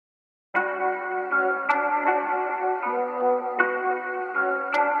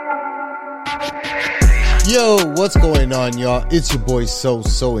Yo, what's going on, y'all? It's your boy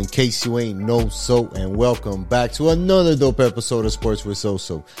So, in case you ain't know so, and welcome back to another dope episode of Sports with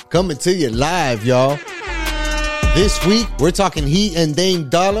So. Coming to you live, y'all. This week, we're talking Heat and Dame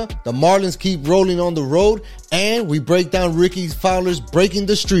Dollar. The Marlins keep rolling on the road, and we break down Rickie Fowler's breaking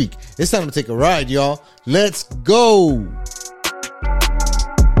the streak. It's time to take a ride, y'all. Let's go!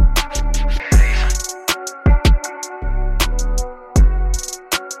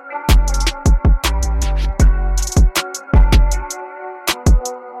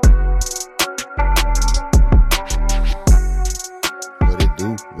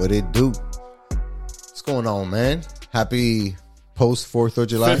 What it do? What's going on, man? Happy post 4th of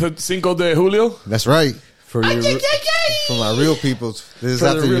July. Cinco de Julio. That's right. For my real people. This is for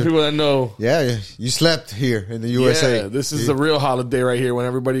after the real people that know. Yeah, you slept here in the USA. Yeah, this is the real holiday right here when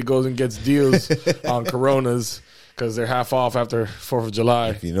everybody goes and gets deals on Coronas because they're half off after 4th of July.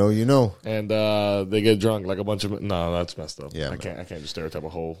 If you know, you know. And they get drunk like a bunch of... No, that's messed up. Yeah, I can't just stereotype a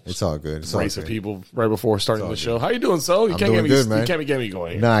whole... It's all good. It's race all of good. people right before starting the show. How you doing, so? You can't get me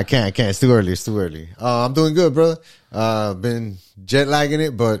going. No, I can't. It's too early. I'm doing good, brother. Been jet lagging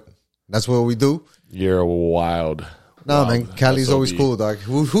it, but that's what we do. You're wild. No, man, Cali's always cool, dog.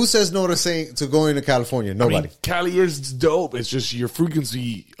 Who says no to going to California? Nobody. I mean, Cali is dope. It's just your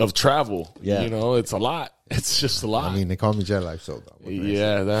frequency of travel. Yeah. You know, it's a lot. It's just a lot. I mean, they call me jet lag, so dog.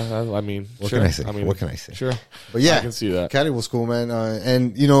 Yeah, I mean, what sure. can I say? I mean, what can I say? Sure. But yeah, I can see that. Cali was cool, man.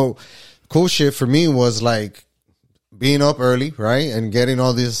 And, you know, cool shit for me was like being up early, right? And getting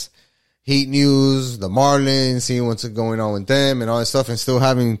all this Heat news, the Marlins, seeing what's going on with them and all that stuff, and still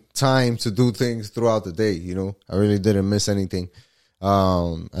having time to do things throughout the day, you know. I really didn't miss anything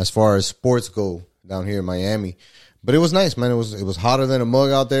as far as sports go down here in Miami. But it was nice, man. It was hotter than a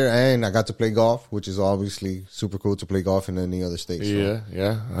mug out there, and I got to play golf, which is obviously super cool to play golf in any other state. So.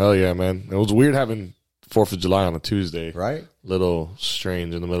 Yeah. Hell yeah, man. It was weird having 4th of July on a Tuesday. Right? Little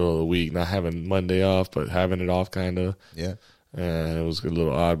strange in the middle of the week, not having Monday off, but having it off kind of. Yeah. And it was a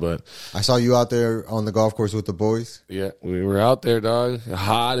little odd, but I saw you out there on the golf course with the boys. Yeah, we were out there, dog. The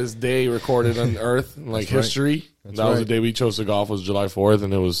hottest day recorded on Earth in like history. That was the day we chose to golf, was July 4th,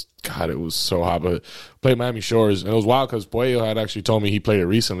 and it was so hot. But played Miami Shores, and it was wild because Puello had actually told me he played it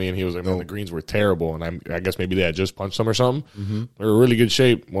recently, and he was like, man, the greens were terrible, and I guess maybe they had just punched them or something. Mm-hmm. They were in really good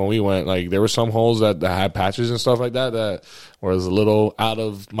shape when we went. Like, there were some holes that had patches and stuff like that was a little out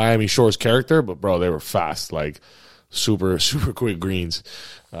of Miami Shores character, but, bro, they were fast, like, super quick greens.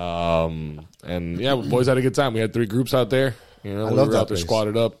 And yeah, boys had a good time. We had 3 groups out there. You know, we were out there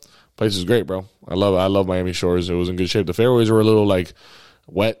squatted up. Place is great, bro. I love Miami Shores. It was in good shape. The fairways were a little like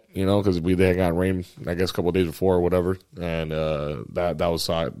wet, you know, because they had got rain, I guess, a couple of days before or whatever. And that was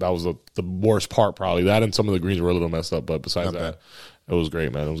the worst part, probably. That and some of the greens were a little messed up, but besides that, it was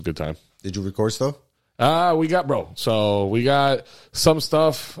great, man. It was a good time. Did you record stuff? We got some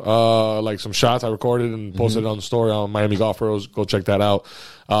stuff, like some shots I recorded and posted it on the story on Miami Golf Pros. Go check that out.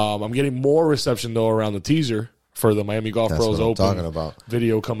 I'm getting more reception, though, around the teaser for the Miami Golf Pros Open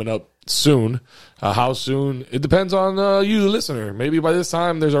video coming up soon. How soon? It depends on you, the listener. Maybe by this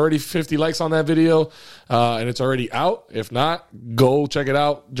time there's already 50 likes on that video, and it's already out. If not, go check it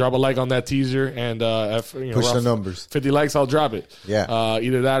out. Drop a like on that teaser, and push the numbers. 50 likes, I'll drop it. Yeah.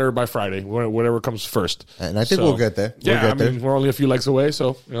 Either that or by Friday, whatever comes first. And I think we'll get there. We're only a few likes away,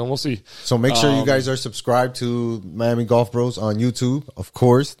 so we'll see. So make sure you guys are subscribed to Miami Golf Bros on YouTube, of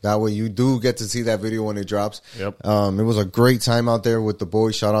course. That way you do get to see that video when it drops. Yep. It was a great time out there with the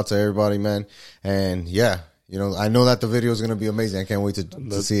boys. Shout out to everybody, man. And yeah, you know, I know that the video is going to be amazing. I can't wait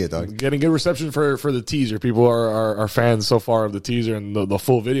to see it, dog. Getting good reception for the teaser. People are fans so far of the teaser, and the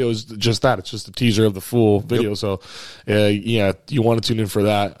full video is just that. It's just a teaser of the full video. Yep. So, yeah, you want to tune in for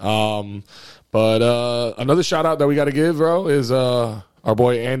that. But another shout out that we got to give, bro, is our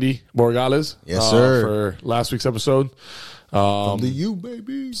boy Andy Borgales. Yes, sir. For last week's episode. From the U,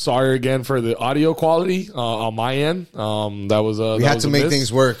 baby. Sorry again for the audio quality on my end. That was we had to make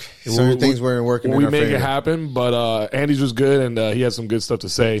things work. Certain things weren't working. We make it happen, but Andy's was good, and he had some good stuff to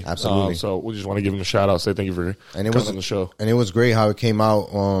say. Absolutely. So we just want to give him a shout out. Say thank you for coming on the show. And it was great how it came out.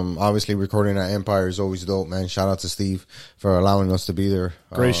 Obviously, recording at Empire is always dope, man. Shout out to Steve for allowing us to be there.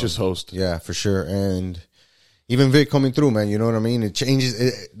 Gracious host. Yeah, for sure. And even Vic coming through, man, you know what I mean? It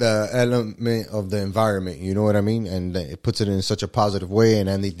changes the element of the environment, you know what I mean? And it puts it in such a positive way, and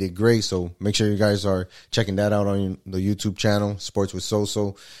Andy did great. So make sure you guys are checking that out on the YouTube channel, Sports with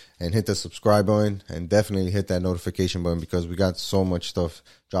So, and hit the subscribe button, and definitely hit that notification button because we got so much stuff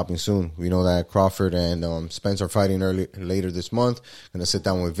dropping soon. We know that Crawford and Spence are fighting later this month. Going to sit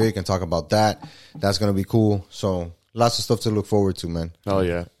down with Vic and talk about that. That's going to be cool. So lots of stuff to look forward to, man. Oh,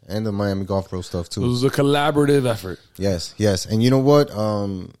 yeah. and the Miami Golf Pro stuff too. It was a collaborative effort. Yes. And you know what?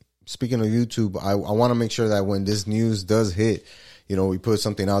 Speaking of YouTube, I want to make sure that when this news does hit, you know, we put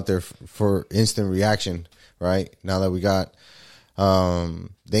something out there for instant reaction, right? Now that we got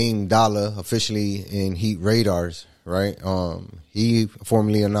Dame Dalla officially in Heat radars, right? He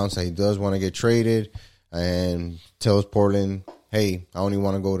formally announced that he does want to get traded and tells Portland, hey, I only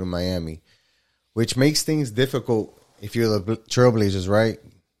want to go to Miami, which makes things difficult if you're the Trailblazers, right?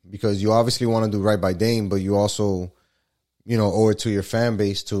 Because you obviously want to do right by Dame, but you also, you know, owe it to your fan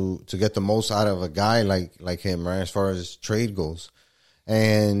base to get the most out of a guy like him, right? As far as trade goes.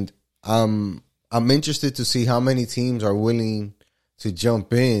 And I'm interested to see how many teams are willing to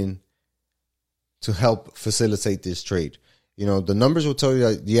jump in to help facilitate this trade. You know, the numbers will tell you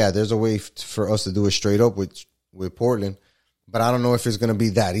that, yeah, there's a way for us to do it straight up with Portland, but I don't know if it's going to be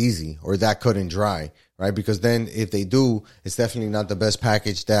that easy or that cut and dry, right? Because then if they do, it's definitely not the best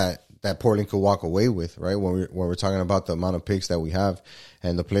package that Portland could walk away with, right? When we're talking about the amount of picks that we have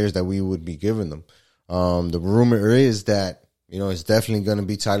and the players that we would be giving them. The rumor is that, you know, it's definitely going to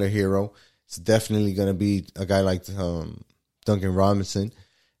be Tyler Hero. It's definitely going to be a guy like Duncan Robinson.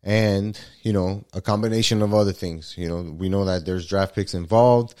 And, you know, a combination of other things. You know, we know that there's draft picks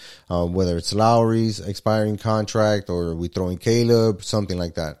involved, whether it's Lowry's expiring contract or we throw in Caleb, something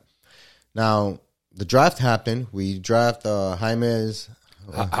like that. Now, the draft happened. We draft James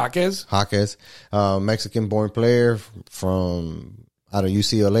Jaquez, Mexican-born player from out of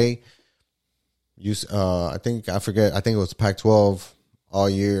UCLA. I think it was Pac-12 all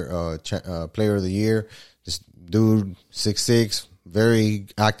year player of the year. This dude, 6'6", very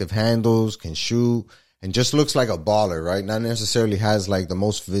active handles, can shoot, and just looks like a baller, right? Not necessarily has like the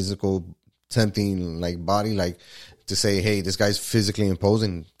most physical, tempting like body, like to say, hey, this guy's physically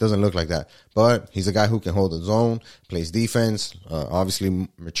imposing. Doesn't look like that, but he's a guy who can hold his own, plays defense, obviously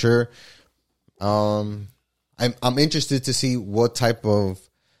mature. I'm interested to see what type of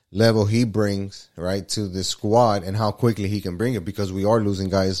level he brings, right, to the squad and how quickly he can bring it, because we are losing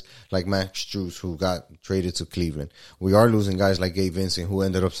guys like Max Strus, who got traded to Cleveland. We are losing guys like Gabe Vincent, who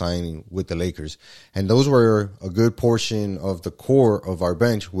ended up signing with the Lakers. And those were a good portion of the core of our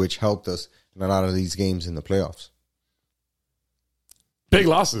bench, which helped us in a lot of these games in the playoffs. Big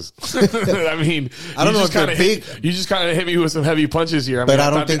losses. I mean, I don't know if they're big. You just kind of hit me with some heavy punches here. I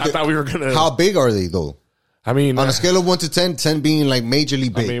thought we were going to. How big are they, though? I mean, on a scale of 1 to 10, 10 being like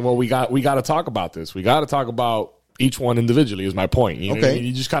majorly big. I mean, well, we got to talk about this. We got to talk about each one individually. Is my point. You know what I mean?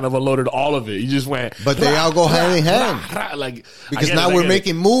 You just kind of unloaded all of it. You just went, but they all go hand in hand. Like, because now we're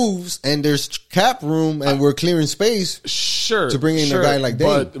making moves and there's cap room and we're clearing space. Sure, to bring in a guy like Dame.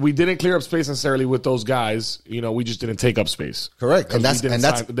 But we didn't clear up space necessarily with those guys. You know, we just didn't take up space. Correct, and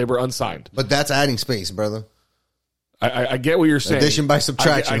they were unsigned. But that's adding space, brother. I get what you're saying. Addition by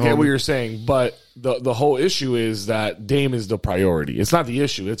subtraction. I get what you're saying, but the whole issue is that Dame is the priority. It's not the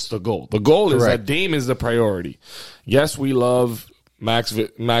issue; it's the goal. The goal is that Dame is the priority. Yes, we love Max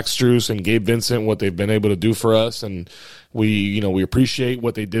Strus and Gabe Vincent, what they've been able to do for us, and we appreciate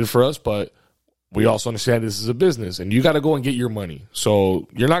what they did for us, but we also understand this is a business, and you got to go and get your money. So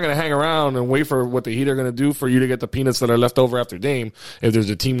you're not going to hang around and wait for what the Heat are going to do for you to get the peanuts that are left over after Dame. If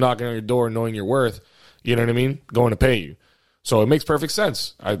there's a team knocking on your door knowing your worth, you know what I mean, going to pay you. So it makes perfect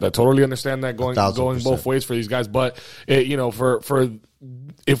sense. I totally understand that going both ways for these guys. But for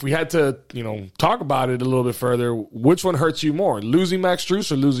if we had to talk about it a little bit further, which one hurts you more, losing Max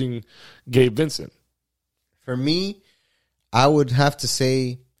Strus or losing Gabe Vincent? For me, I would have to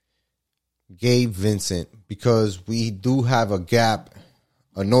say Gabe Vincent, because we do have a gap,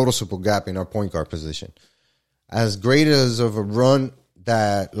 a noticeable gap in our point guard position. As great as of a run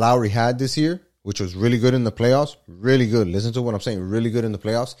that Lowry had this year, which was really good in the playoffs, really good. Listen to what I'm saying, really good in the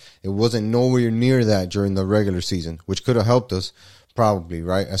playoffs. It wasn't nowhere near that during the regular season, which could have helped us probably,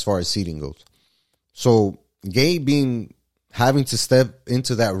 right, as far as seeding goes. So Gabe having to step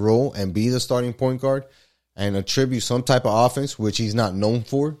into that role and be the starting point guard and attribute some type of offense, which he's not known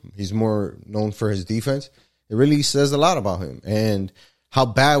for. He's more known for his defense. It really says a lot about him and how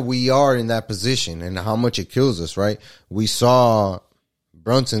bad we are in that position and how much it kills us, right? We saw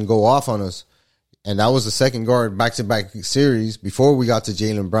Brunson go off on us, and that was the second guard back-to-back series before we got to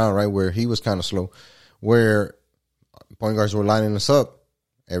Jaylen Brown, right, where he was kind of slow, where point guards were lining us up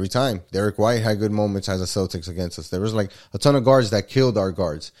every time. Derek White had good moments as the Celtics against us. There was like a ton of guards that killed our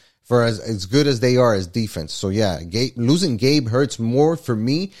guards for as good as they are as defense. So, yeah, losing Gabe hurts more for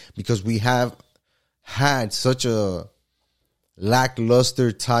me because we have had such a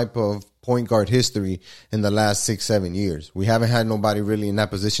lackluster type of point guard history in the last 6-7 years. We haven't had nobody really in that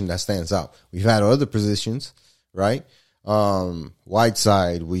position that stands out. We've had other positions, right?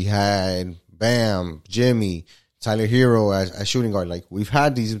 Whiteside. We had Bam, Jimmy, Tyler Hero as shooting guard. Like, we've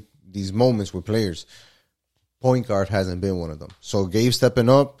had these moments with players. Point guard hasn't been one of them. So Gabe stepping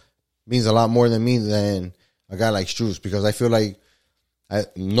up means a lot more than me than a guy like Strus, because I feel like,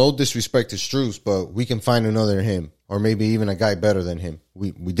 no disrespect to Strus, but we can find another him, or maybe even a guy better than him.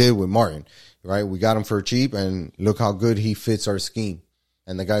 We did with Martin, right? We got him for cheap, and look how good he fits our scheme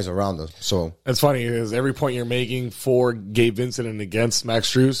and the guys around us. So it's funny, is every point you're making for Gabe Vincent and against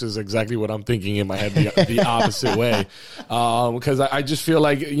Max Strus is exactly what I'm thinking in my head the opposite way, because I just feel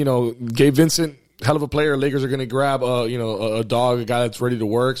like, Gabe Vincent, hell of a player. Lakers are going to grab a dog, a guy that's ready to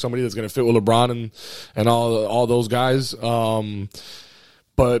work, somebody that's going to fit with LeBron and all those guys.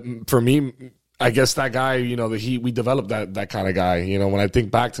 But for me, I guess that guy, we developed that kind of guy. When I think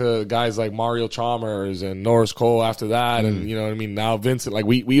back to guys like Mario Chalmers and Norris Cole after that, and now Vincent, like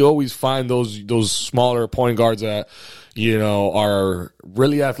we always find those smaller point guards that are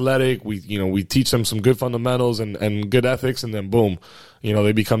really athletic. We teach them some good fundamentals and good ethics, and then boom,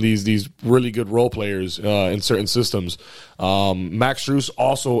 they become these really good role players in certain systems. Max Strus,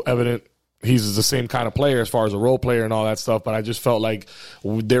 also evident. He's the same kind of player as far as a role player and all that stuff, but I just felt like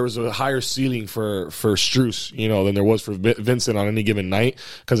there was a higher ceiling for Strus, than there was for Vincent on any given night,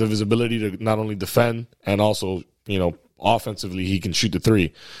 because of his ability to not only defend and also, offensively he can shoot the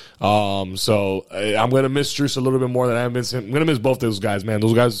three. So I'm going to miss Strus a little bit more than I am Vincent. I'm going to miss both those guys, man.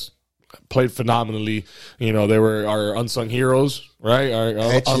 Those guys played phenomenally. They were our unsung heroes, right?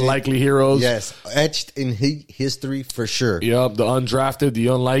 Our unlikely heroes. Yes, etched in history for sure. Yep, the undrafted, the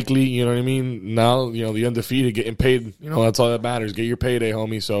unlikely, you know what I mean? Now, the undefeated getting paid, that's all that matters. Get your payday,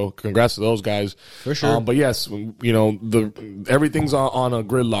 homie. So congrats to those guys. For sure. But yes, everything's on a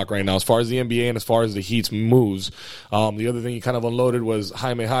gridlock right now as far as the NBA and as far as the Heat's moves. The other thing you kind of unloaded was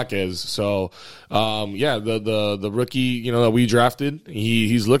Jaime Jaquez. So, the rookie, that we drafted,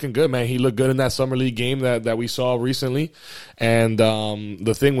 he's looking good, man. He looked good in that summer league game that we saw recently. And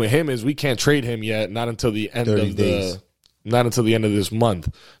the thing with him is we can't trade him yet, not until the end of this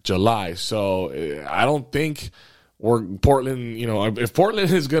month, July. So I don't think Portland, if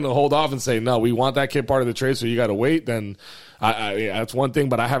Portland is going to hold off and say, no, we want that kid part of the trade, so you got to wait, then that's one thing,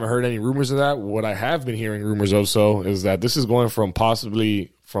 but I haven't heard any rumors of that. What I have been hearing rumors of is that this is going from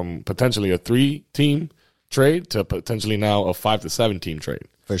potentially a 3-team trade to potentially now a 5 to 7 team trade.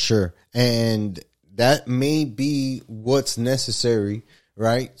 For sure. And that may be what's necessary,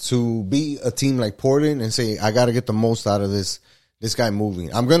 right, to be a team like Portland and say, I got to get the most out of this guy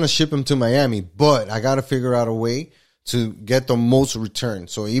moving. I'm going to ship him to Miami, but I got to figure out a way to get the most return.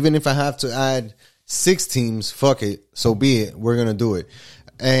 So even if I have to add 6 teams, fuck it, so be it. We're going to do it.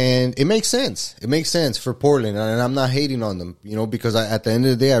 And it makes sense. It makes sense for Portland, and I'm not hating on them, because at the end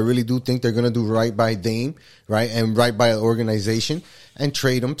of the day, I really do think they're going to do right by Dame, right, and right by the organization, and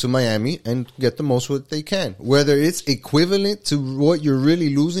trade them to Miami and get the most what they can. Whether it's equivalent to what you're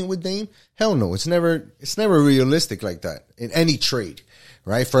really losing with Dame, hell no. It's never realistic like that in any trade,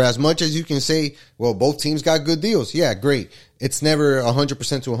 right? For as much as you can say, well, both teams got good deals. Yeah, great. It's never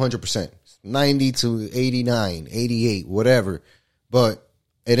 100% to 100%. 90 to 89, 88, whatever. But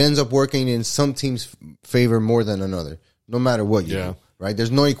it ends up working in some teams' favor more than another, no matter what you do, right? There's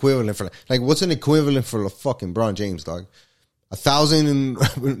no equivalent for like what's an equivalent for a fucking Bron James, dog? 1,000 in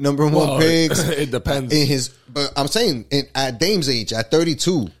number one picks. It depends. But I'm saying at Dame's age, at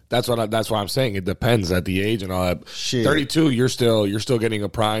 32. That's why I'm saying it depends at the age and all that. Shit. 32, you're still getting a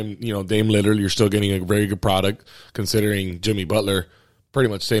prime, Dame Lillard. You're still getting a very good product considering Jimmy Butler, pretty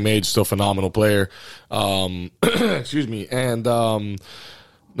much same age, still phenomenal player. Excuse me. And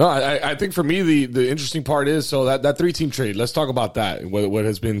no, I think for me the interesting part is that 3-team trade. Let's talk about that. What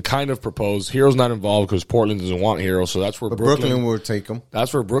has been kind of proposed. Hero's not involved because Portland doesn't want Hero, so that's where Brooklyn will take him.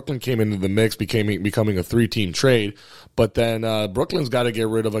 That's where Brooklyn came into the mix, becoming a 3-team trade. But then Brooklyn's got to get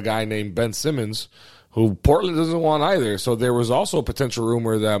rid of a guy named Ben Simmons, who Portland doesn't want either. So there was also a potential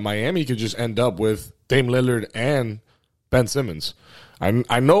rumor that Miami could just end up with Dame Lillard and Ben Simmons.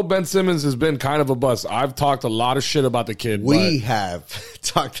 I know Ben Simmons has been kind of a bust. I've talked a lot of shit about the kid. We have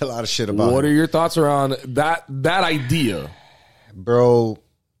talked a lot of shit about him. What are your thoughts around that idea? Bro,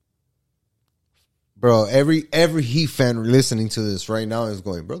 every Heat fan listening to this right now is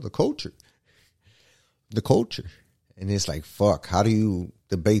going, bro, the culture. And it's like, fuck, how do you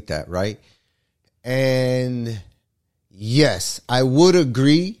debate that, right? And yes, I would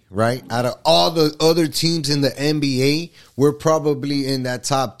agree, right? Out of all the other teams in the NBA, we're probably in that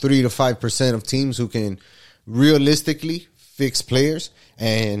top 3 to 5% of teams who can realistically fix players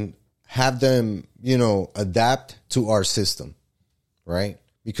and have them, adapt to our system, right?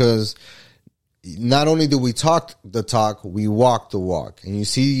 Because not only do we talk the talk, we walk the walk. And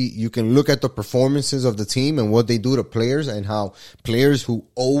you can look at the performances of the team and what they do to players, and how players who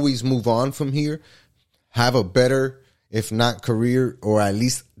always move on from here have a better, if not career, or at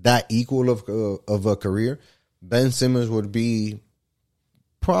least that equal of a career. Ben Simmons would be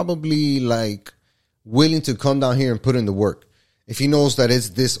probably like willing to come down here and put in the work if he knows that it's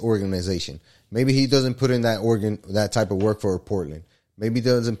this organization. Maybe he doesn't put in that type of work for Portland. Maybe he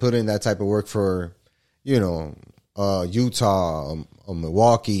doesn't put in that type of work for, Utah or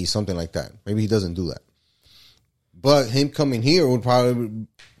Milwaukee, something like that. Maybe he doesn't do that. But him coming here would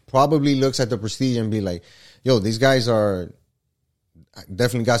probably looks at the prestige and be like, yo, these guys are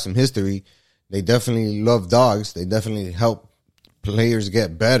definitely got some history. They definitely love dogs. They definitely help players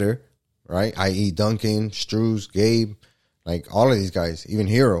get better, right? I.e. Duncan, Struz, Gabe, like all of these guys, even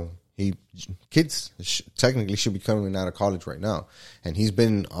Hero. Kids technically should be coming out of college right now. And he's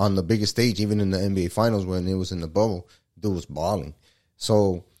been on the biggest stage, even in the NBA Finals when it was in the bubble. Dude was balling.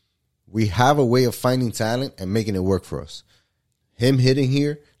 So we have a way of finding talent and making it work for us. Him hitting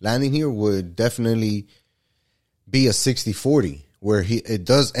here, landing here would definitely be a 60-40, where it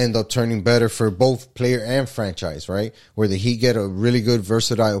does end up turning better for both player and franchise, right? Where the Heat get a really good,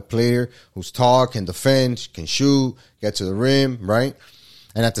 versatile player who's tall, can defend, can shoot, get to the rim, right?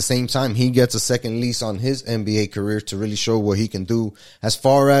 And at the same time, he gets a second lease on his NBA career to really show what he can do as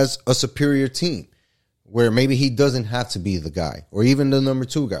far as a superior team, where maybe he doesn't have to be the guy or even the number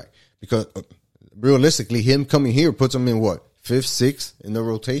 2 guy. Because realistically, him coming here puts him in what, 5th, 6th in the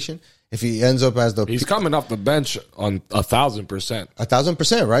rotation? If he ends up as he's coming off the bench on 1,000%.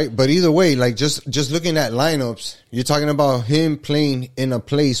 1,000%, right? But either way, like just looking at lineups, you're talking about him playing in a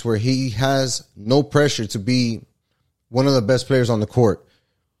place where he has no pressure to be one of the best players on the court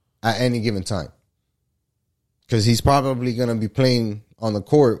at any given time. Because he's probably going to be playing on the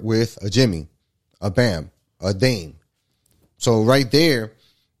court with a Jimmy, a Bam, a Dame. So right there,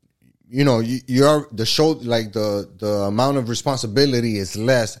 you're the show, like the amount of responsibility is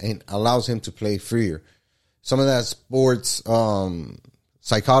less and allows him to play freer. Some of that sports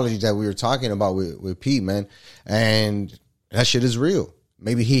psychology that we were talking about with Pete, man, and that shit is real.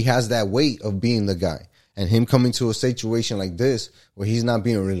 Maybe he has that weight of being the guy. And him coming to a situation like this where he's not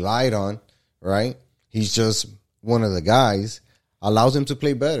being relied on, right? He's just one of the guys, allows him to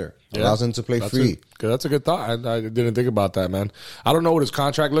play better, allows him to play free. That's a good thought. I didn't think about that, man. I don't know what his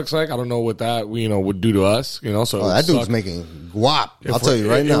contract looks like. I don't know what that would do to us. So that dude's making guap. I'll tell you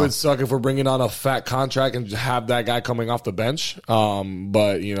right now. It would suck if we're bringing on a fat contract and have that guy coming off the bench.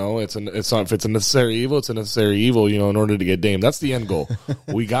 But if it's a necessary evil, it's a necessary evil. In order to get Dame, that's the end goal.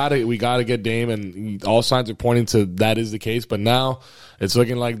 we gotta get Dame, and all signs are pointing to that is the case. But now it's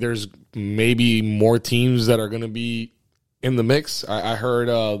looking like there's maybe more teams that are going to be in the mix. I heard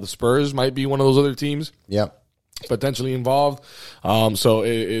the Spurs might be one of those other teams. Yep. Potentially involved. So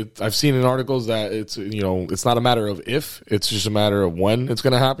I've seen in articles that it's not a matter of if, it's just a matter of when it's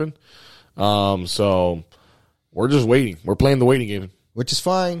going to happen. So we're just waiting. We're playing the waiting game. Which is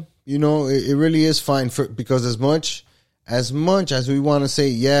fine. It really is fine because as much as we want to say,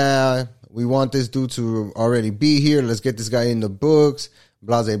 yeah, we want this dude to already be here. Let's get this guy in the books,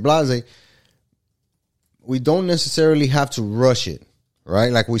 blase, blase. We don't necessarily have to rush it,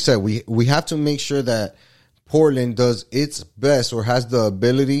 right? Like we said, we have to make sure that Portland does its best or has the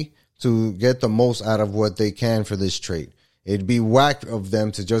ability to get the most out of what they can for this trade. It'd be whack of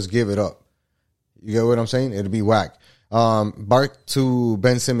them to just give it up. You get what I'm saying? It'd be whack. Back to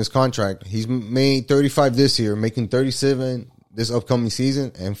Ben Simmons' contract. He's made 35 this year, making 37 this upcoming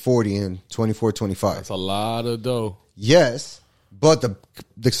season, and 40 in 24-25. That's a lot of dough. Yes. But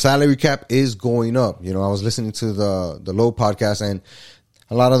the salary cap is going up. I was listening to the Low podcast, and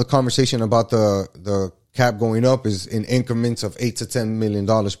a lot of the conversation about the cap going up is in increments of $8 to $10 million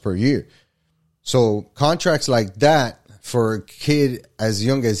per year. So contracts like that for a kid as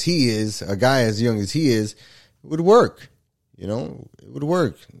young as he is, a guy as young as he is, would work. It would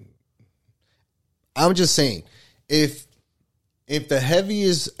work. I'm just saying, if the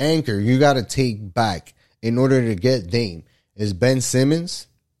heaviest anchor you got to take back in order to get Dame is Ben Simmons,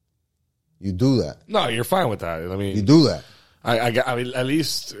 you do that. No, you're fine with that. I mean, you do that. I mean, at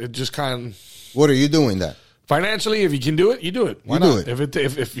least it just kind of. What are you doing that? Financially, if you can do it, you do it. Why not?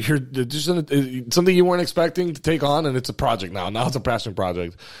 If you're just something you weren't expecting to take on, and it's a project now it's a passion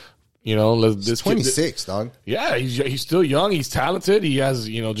project. This 26, dog. Yeah, he's still young. He's talented. He has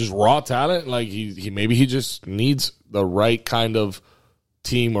just raw talent. Like he just needs the right kind of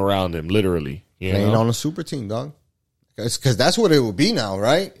team around him. Literally, playing on a super team, dog. Because that's what it will be now,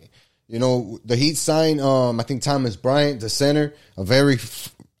 right? The Heat signed, I think, Thomas Bryant, the center, a very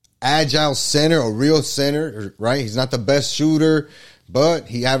agile center, a real center, right? He's not the best shooter, but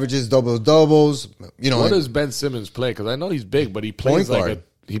he averages doubles. What does Ben Simmons play? Because I know he's big, but he plays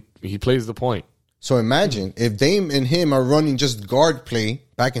he plays the point. So imagine if Dame and him are running just guard play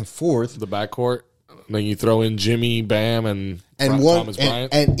back and forth, the backcourt. Then you throw in Jimmy, Bam, and Thomas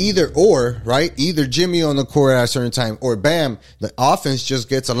Bryant. And either or, right? Either Jimmy on the court at a certain time or Bam. The offense just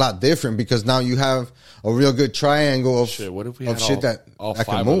gets a lot different because now you have a real good triangle of shit. What if we had all that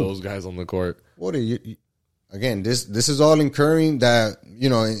five of those guys on the court? What are you? Again, this is all incurring that,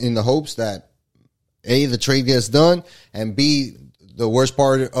 in the hopes that A, the trade gets done, and B, the worst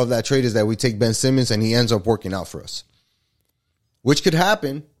part of that trade is that we take Ben Simmons and he ends up working out for us. Which could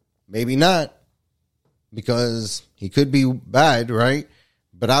happen, maybe not, because he could be bad, right?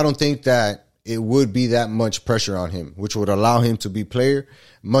 But I don't think that it would be that much pressure on him, which would allow him to be playing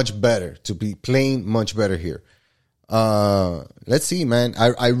much better here. Let's see, man.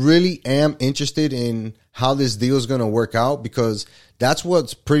 I really am interested in how this deal is going to work out because that's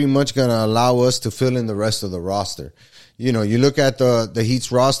what's pretty much going to allow us to fill in the rest of the roster. You look at the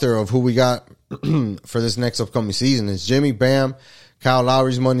Heat's roster of who we got for this next upcoming season. It's Jimmy, Bam, Kyle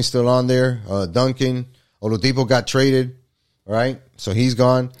Lowry's money still on there, Duncan. Oladipo got traded, right? So he's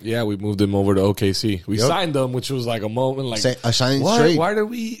gone. Yeah, we moved him over to OKC. We signed him, which was like a moment like a shining trade. Why did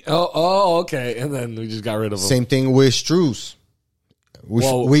we? Oh, okay. And then we just got rid of him. Same thing with Strus.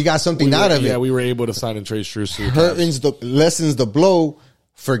 We got something out of it. Yeah, we were able to sign and trade Strus. Lessens the blow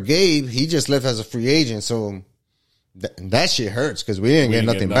for Gabe. He just left as a free agent, so that shit hurts because we didn't get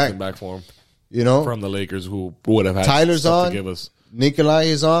nothing back for him. From the Lakers, who would have had Tyler's stuff on. To give us. Nikolai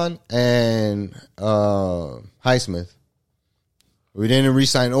is on, and Highsmith. We didn't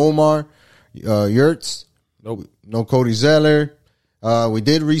re-sign Omar, Yurts. Nope. No Cody Zeller. We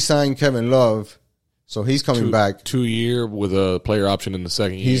did re-sign Kevin Love, so he's coming back. 2 year with a player option in the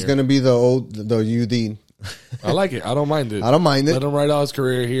second year. He's going to be the UD. I like it. I don't mind it. I don't mind it. Let him write out his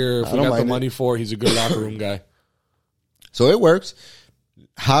career here. If we got the money for it, he's a good locker room guy. So it works.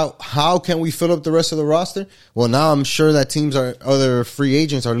 How can we fill up the rest of the roster? Well, now I'm sure that other free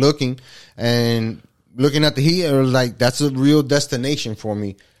agents are looking at the Heat are like, that's a real destination for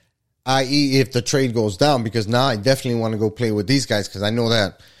me, i.e. if the trade goes down, because now I definitely want to go play with these guys because I know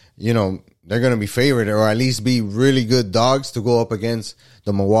that, they're going to be favored or at least be really good dogs to go up against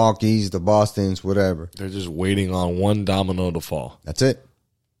the Milwaukees, the Bostons, whatever. They're just waiting on one domino to fall. That's it.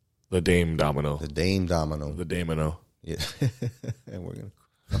 The Dame domino. The Dame domino. The Damino. Yeah. And we're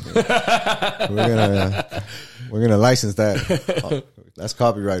gonna license that. That's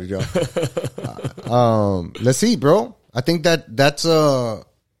copyrighted, y'all. Let's see, bro. I think that's a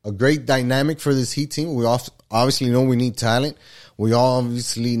great dynamic for this Heat team. We obviously know we need talent. We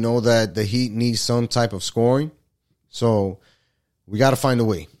obviously know that the Heat needs some type of scoring. So we got to find a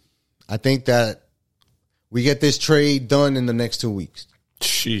way. I think that we get this trade done in the next 2 weeks.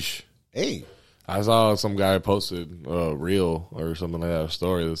 Sheesh. Hey. I saw some guy posted a reel or something like that, a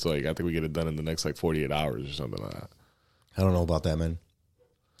story that's like, I think we get it done in the next 48 hours or something like that. I don't know about that, man.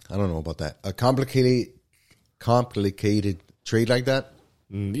 I don't know about that. A complicated trade like that?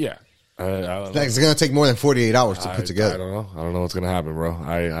 Yeah. I don't know. It's going to take more than 48 hours to put together. I don't know. I don't know what's going to happen, bro.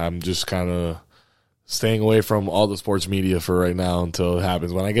 I'm just kind of staying away from all the sports media for right now until it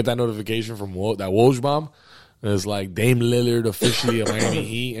happens. When I get that notification from that Woj bomb, it's like Dame Lillard officially a Miami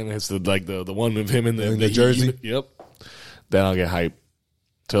Heat, and it's the one of him in the jersey. Yep. Then I'll get hyped.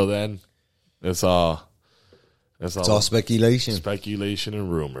 Till then, it's all speculation. Speculation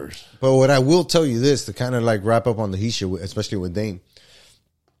and rumors. But what I will tell you this, to kind of like wrap up on the Heat shit, especially with Dame,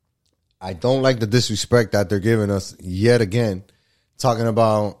 I don't like the disrespect that they're giving us yet again, talking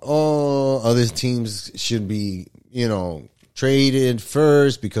about, other teams should be, traded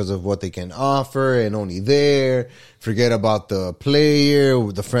first because of what they can offer and only there. Forget about the player.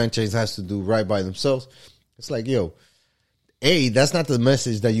 The franchise has to do right by themselves. It's like, that's not the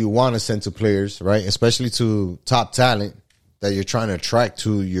message that you want to send to players, right? Especially to top talent that you're trying to attract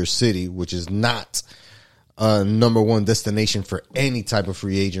to your city, which is not a number one destination for any type of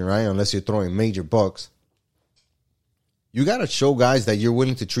free agent, right? Unless you're throwing major bucks. You got to show guys that you're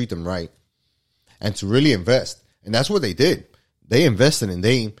willing to treat them right and to really invest. And that's what they did. They invested in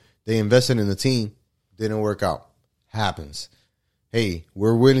Dame. They invested in the team. Didn't work out. Happens. Hey,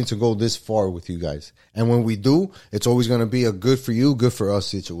 we're willing to go this far with you guys. And when we do, it's always going to be a good for you, good for us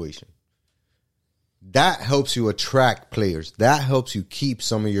situation. That helps you attract players. That helps you keep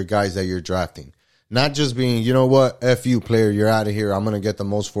some of your guys that you're drafting. Not just being, you know what, F you, player, you're out of here. I'm going to get the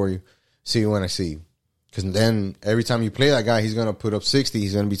most for you. See you when I see you. Because then every time you play that guy, he's going to put up 60.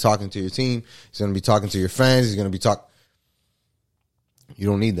 He's going to be talking to your team. He's going to be talking to your fans. He's going to be talking. You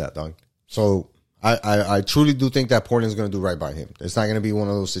don't need that, dog. So I truly do think that Portland's going to do right by him. It's not going to be one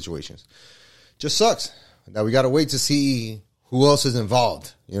of those situations. Just sucks that we got to wait to see who else is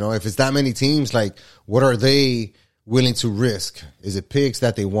involved. You know, if it's that many teams, like, what are they willing to risk? Is it picks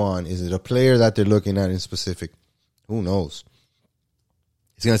that they want? Is it a player that they're looking at in specific? Who knows?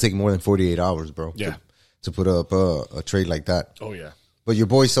 It's going to take more than 48 hours, bro. Yeah. To put up a trade like that. Oh, yeah. But your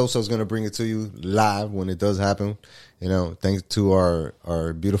boy Sosa's going to bring it to you live when it does happen. You know, thanks to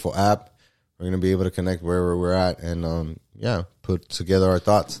our beautiful app. We're going to be able to connect wherever we're at and, put together our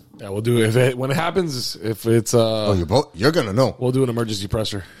thoughts. Yeah, we'll do it. When it happens, if it's... you're going to know. We'll do an emergency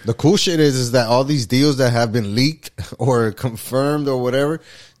presser. The cool shit is that all these deals that have been leaked or confirmed or whatever,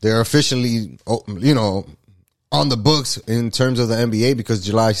 they're officially, on the books in terms of the NBA because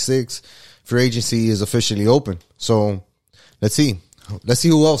July 6th, free agency is officially open. So let's see. Let's see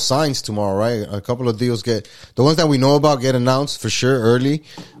who else signs tomorrow, right? A couple of deals the ones that we know about get announced for sure early,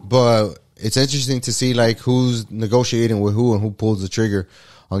 but it's interesting to see like who's negotiating with who and who pulls the trigger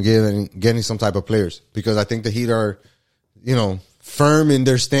on getting some type of players because I think the Heat are, firm in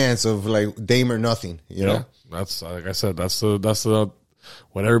their stance of like Dame or nothing, you know? That's, like I said, that's the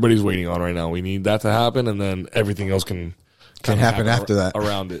what everybody's waiting on right now. We need that to happen and then everything else can happen after that.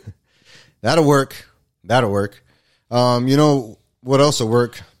 Around it. That'll work. What else will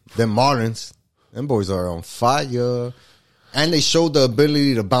work? Them Marlins. Them boys are on fire. And they showed the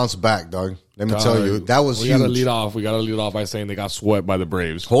ability to bounce back, dog. Let me tell you. That was huge. We got to lead off by saying they got swept by the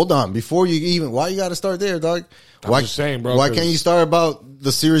Braves. Hold on. Before you even... Why you got to start there, dog? I'm just saying, bro. Why can't you start about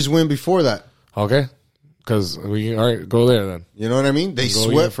the series win before that? Okay. Because all right, go there then. You know what I mean? They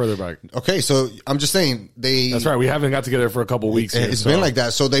swept further back. Okay, so I'm just saying That's right. We haven't got together for a couple weeks. It's been like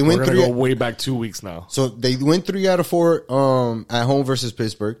that. So they went go way back 2 weeks now. So they went 3 out of 4 at home versus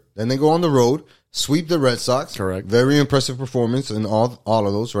Pittsburgh. Then they go on the road, sweep the Red Sox. Correct. Very impressive performance in all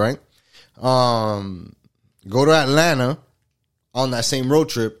of those. Right. Go to Atlanta on that same road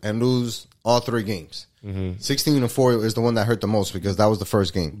trip and lose all 3 games. 16-4 is the one that hurt the most because that was the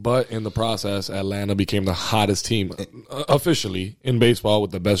first game. But in the process, Atlanta became the hottest team officially in baseball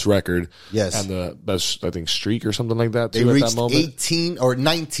with the best record. Yes. And the best, I think, streak or something like that. They reached 18 or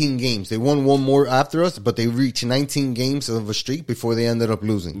 19 games. They won one more after us, but they reached 19 games of a streak before they ended up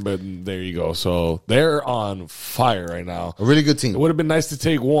losing. But there you go. So they're on fire right now. A really good team. It would have been nice to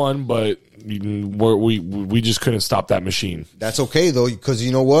take one, but we just couldn't stop that machine. That's okay, though, because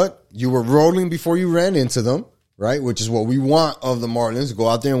you know what? You were rolling before you ran into them, right? Which is what we want of the Marlins. Go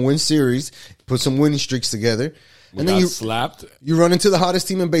out there and win series, put some winning streaks together. And then you slapped. You run into the hottest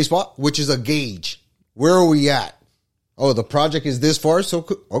team in baseball, which is a gauge. Where are we at? Oh, the project is this far? So,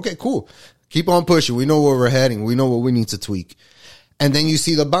 okay, cool. Keep on pushing. We know where we're heading. We know what we need to tweak. And then you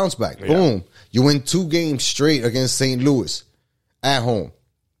see the bounce back. Yeah. Boom. You win 2 games straight against St. Louis at home.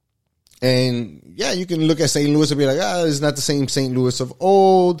 And, yeah, you can look at St. Louis and be like, it's not the same St. Louis of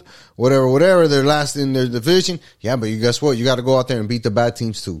old, whatever. They're last in their division. Yeah, but guess what? You got to go out there and beat the bad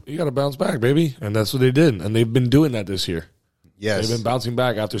teams, too. You got to bounce back, baby. And that's what they did. And they've been doing that this year. Yes. They've been bouncing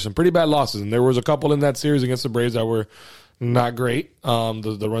back after some pretty bad losses. And there was a couple in that series against the Braves that were not great.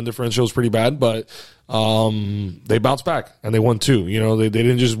 The run differential was pretty bad, but they bounced back and they won 2. They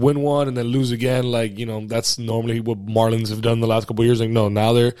didn't just win 1 and then lose again. Like, that's normally what Marlins have done the last couple of years. Like, no,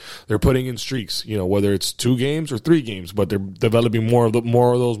 now they're putting in streaks, whether it's 2 games or 3 games, but they're developing more of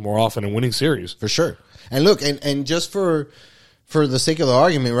those more often and winning series. For sure. And look, and just for the sake of the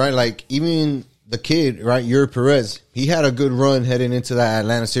argument, right? Like, even the kid, right, Yuri Perez, he had a good run heading into that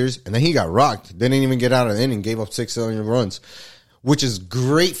Atlanta series, and then he got rocked. Didn't even get out of the inning, gave up 6 runs, which is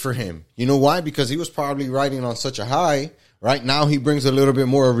great for him. You know why? Because he was probably riding on such a high. Right now, he brings a little bit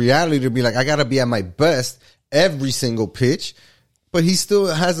more of reality to be like, I got to be at my best every single pitch. But he still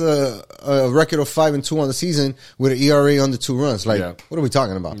has a record of 5-2 on the season with an ERA under 2 runs. Like, What are we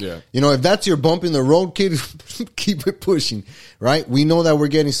talking about? Yeah. If that's your bump in the road, kid, keep it pushing, right? We know that we're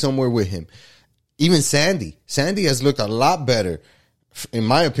getting somewhere with him. Even Sandy has looked a lot better, in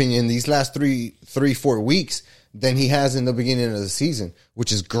my opinion, these last 4 weeks than he has in the beginning of the season,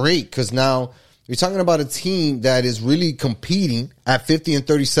 which is great because now you're talking about a team that is really competing at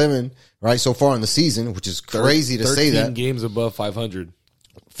 50-37, right, so far in the season, which is crazy to say that. 13 games above 500.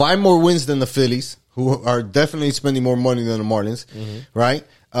 5 more wins than the Phillies, who are definitely spending more money than the Marlins, right?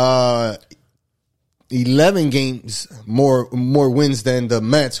 11 games more wins than the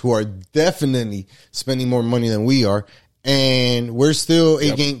Mets, who are definitely spending more money than we are. And we're still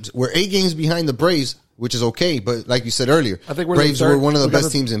 8 games. We're 8 games behind the Braves, which is okay. But like you said earlier, I think Braves were one of the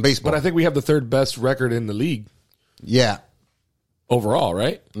best teams in baseball. But I think we have the 3rd best record in the league. Yeah. Overall,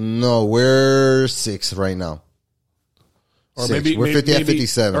 right? No, we're 6th right now. Or Six. We're 50 at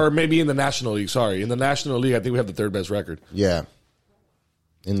 57. Or maybe in the National League. Sorry. In the National League, I think we have the third best record. Yeah.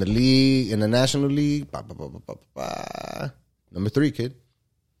 In the league, in the National League, number 3, kid.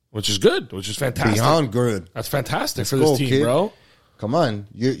 Which is good. Which is fantastic. Beyond good. That's fantastic for this team, kid. Bro. Come on.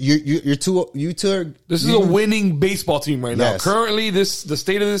 You're too. This is a winning baseball team right now. Currently, the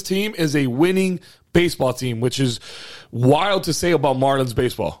state of this team is a winning baseball team, which is wild to say about Marlins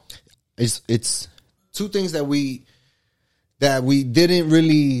baseball. It's two things that we didn't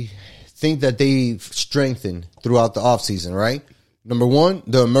really think that they've strengthened throughout the offseason, right? Number one,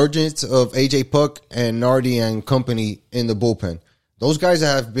 the emergence of AJ Puck and Nardi and company in the bullpen. Those guys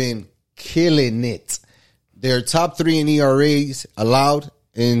have been killing it. They're top 3 in ERAs allowed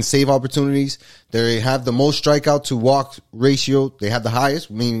in save opportunities. They have the most strikeout to walk ratio. They have the highest,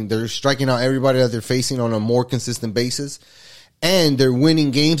 meaning they're striking out everybody that they're facing on a more consistent basis. And they're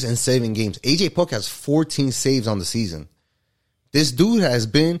winning games and saving games. AJ Puck has 14 saves on the season. This dude has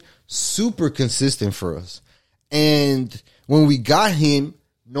been super consistent for us. And when we got him,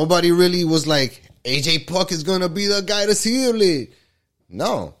 nobody really was like, AJ Puck is going to be the guy to seal it.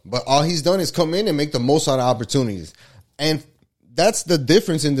 No, but all he's done is come in and make the most out of opportunities. And that's the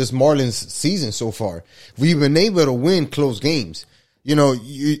difference in this Marlins season so far. We've been able to win close games. You know,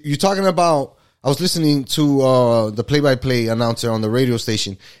 you're talking about, I was listening to the play-by-play announcer on the radio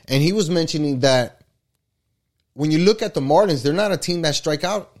station, and he was mentioning that when you look at the Marlins, they're not a team that strike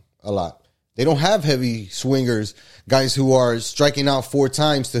out a lot. They don't have heavy swingers, guys who are striking out 4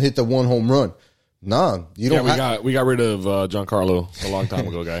 times to hit the 1 home run. No, you don't. We got rid of Giancarlo a long time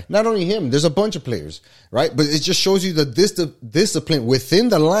ago, guy. Not only him, there's a bunch of players, right? But it just shows you the discipline within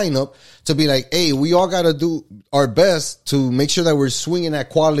the lineup to be like, hey, we all got to do our best to make sure that we're swinging at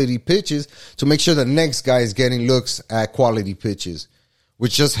quality pitches, to make sure the next guy is getting looks at quality pitches,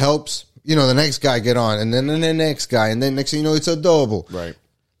 which just helps, you know, the next guy get on, and then the next guy, and then next thing you know, it's a double. Right.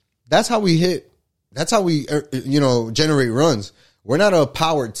 That's how we hit. That's how we, generate runs. We're not a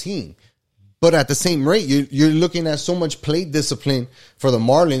powered team. But at the same rate, you're looking at so much plate discipline for the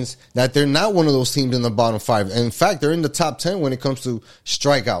Marlins that they're not one of those teams in the bottom 5. And in fact, they're in the top 10 when it comes to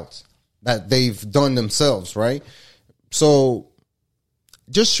strikeouts that they've done themselves, right? So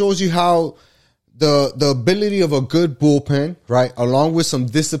just shows you how the ability of a good bullpen, right, along with some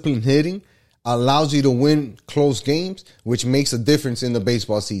disciplined hitting, allows you to win close games, which makes a difference in the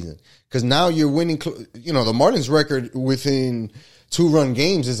baseball season. Because now you're winning, the Marlins record within 2-run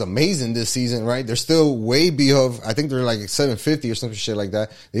games is amazing this season, right? They're still way above, I think they're like 750 or some shit like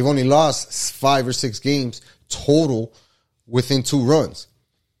that. They've only lost 5 or 6 games total within 2 runs,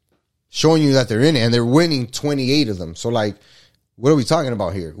 showing you that they're in it, and they're winning 28 of them. So, like, what are we talking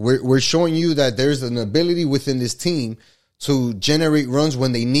about here? We're showing you that there's an ability within this team to generate runs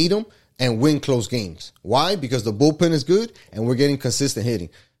when they need them and win close games. Why? Because the bullpen is good and we're getting consistent hitting.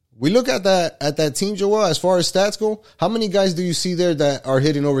 We look at that team, Joel, as far as stats go. How many guys do you see there that are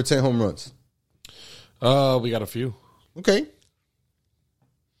hitting over 10 home runs? We got a few. Okay.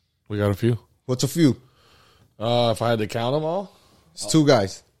 We got a few. What's a few? If I had to count them all? It's 2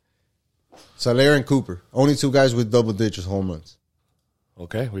 guys. Soler and Cooper. Only 2 guys with double-digit home runs.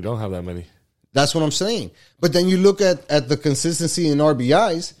 Okay, we don't have that many. That's what I'm saying. But then you look at the consistency in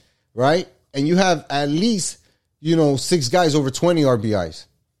RBIs, right? And you have at least, 6 guys over 20 RBIs.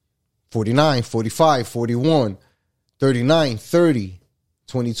 49, 45, 41, 39, 30,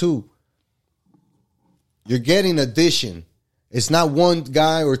 22. You're getting addition. It's not one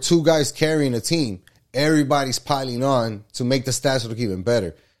guy or 2 guys carrying a team. Everybody's piling on to make the stats look even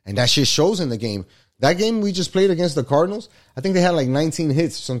better. And that shit shows in the game. That game we just played against the Cardinals, I think they had like 19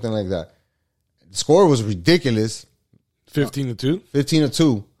 hits or something like that. The score was ridiculous. 15-2?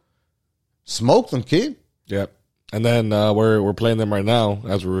 15-2. Smoked them, kid. Yep. And then we're playing them right now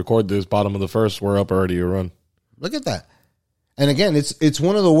as we record this. Bottom of the first, we're up already a run. Look at that. And again, it's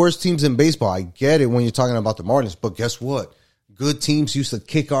one of the worst teams in baseball. I get it when you're talking about the Marlins, but guess what? Good teams used to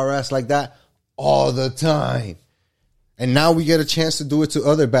kick our ass like that all the time. And now we get a chance to do it to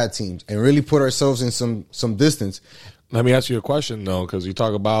other bad teams and really put ourselves in some distance. Let me ask you a question, though, because you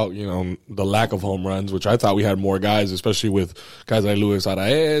talk about, the lack of home runs, which I thought we had more guys, especially with guys like Luis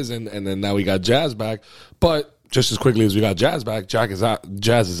Arraez, and then now we got Jazz back. But just as quickly as we got Jazz back,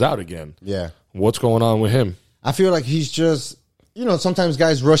 Jazz is out again. Yeah. What's going on with him? I feel like he's just, sometimes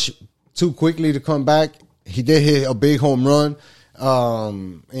guys rush too quickly to come back. He did hit a big home run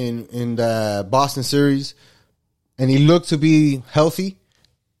in the Boston series, and he looked to be healthy.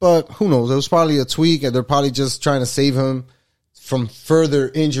 But who knows? It was probably a tweak, and they're probably just trying to save him from further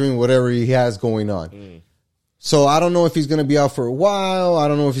injuring whatever he has going on. So I don't know if he's going to be out for a while. I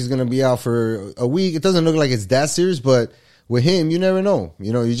don't know if he's going to be out for a week. It doesn't look like it's that serious, but with him, you never know.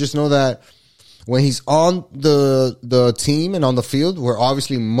 You just know that when he's on the team and on the field, we're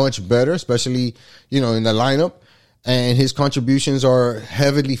obviously much better, especially, in the lineup. And his contributions are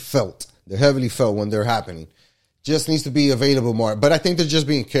heavily felt. They're heavily felt when they're happening. Just needs to be available more. But I think they're just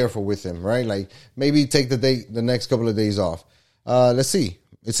being careful with him, right? Like, maybe take the next couple of days off. Let's see.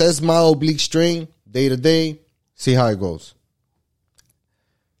 It says mild oblique strain, day to day. See how it goes.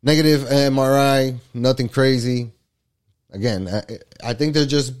 Negative MRI, nothing crazy. Again, I think they're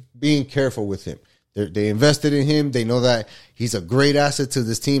just being careful with him. They invested in him. They know that he's a great asset to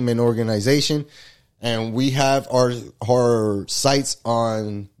this team and organization. And we have our sights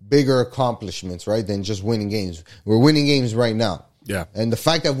on bigger accomplishments, right, than just winning games. We're winning games right now. Yeah. And the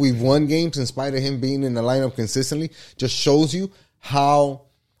fact that we've won games in spite of him being in the lineup consistently just shows you how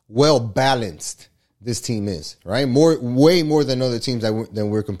well balanced this team is, right? Way more than other teams than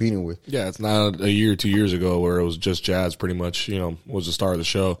we're competing with. Yeah, it's not a year, 2 years ago where it was just Jazz pretty much, was the star of the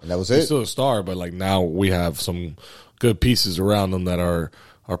show. And that was He's it. still a star, but like now we have some good pieces around him that are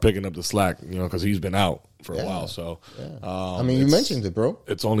picking up the slack, because he's been out for a while. So, you mentioned it, bro.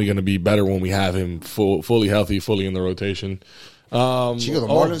 It's only going to be better when we have him fully healthy, fully in the rotation. Chico, the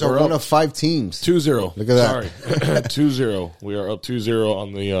Marlins are one of 5 teams. 2-0. Look at that. Sorry, 2-0. We are up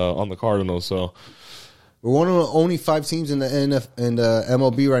 2-0 on the Cardinals. So we're one of the only 5 teams in the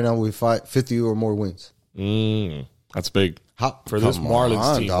MLB right now with 50 or more wins. That's big for this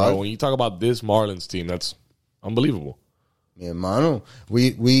Marlins team, dog. Bro. When you talk about this Marlins team, that's unbelievable. Yeah, mano.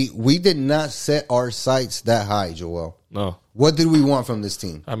 We did not set our sights that high, Joel. No. What did we want from this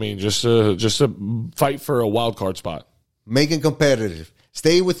team? I mean, just to fight for a wild card spot. Make it competitive.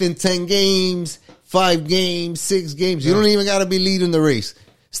 Stay within 10 games, 5 games, 6 games. You don't even got to be leading the race.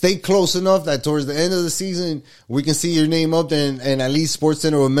 Stay close enough that towards the end of the season, we can see your name up there, and at least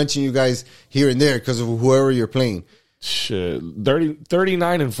SportsCenter will mention you guys here and there because of whoever you're playing. Shit,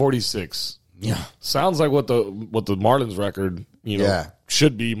 39 and 46. Yeah, sounds like what the Marlins record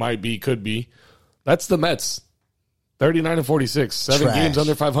should be, might be, could be. That's the Mets. 39 and 46, 7 games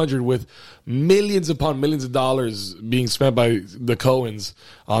under 500 with millions upon millions of dollars being spent by the Coens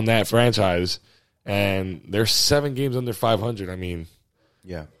on that franchise, and they're 7 games under 500. I mean,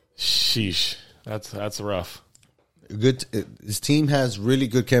 yeah, sheesh, that's rough. Good. This team has really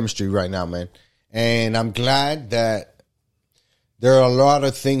good chemistry right now, man, and I'm glad that there are a lot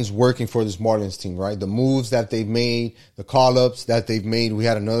of things working for this Marlins team, right? The moves that they've made, the call-ups that they've made. We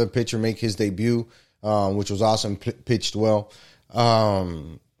had another pitcher make his debut, which was awesome, pitched well.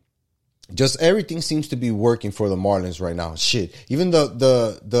 Just everything seems to be working for the Marlins right now. Shit. Even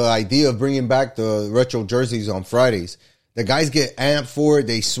the idea of bringing back the retro jerseys on Fridays, the guys get amped for it.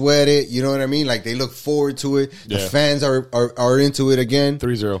 They sweat it. You know what I mean? Like, they look forward to it. Yeah. The fans are into it again.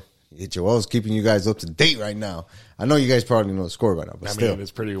 3-0. Yeah, Joel's keeping you guys up to date right now. I know you guys probably know the score by now, but still.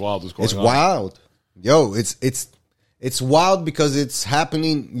 It's pretty wild what's going on. It's wild. Yo, it's wild because it's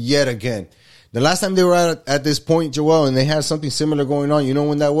happening yet again. The last time they were at this point, Joel, and they had something similar going on, you know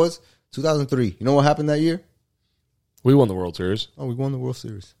when that was? 2003. You know what happened that year? We won the World Series. Oh, we won the World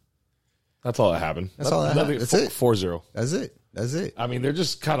Series. That's all that happened. That's all that happened. That's it. 4-0. That's it. I mean, they're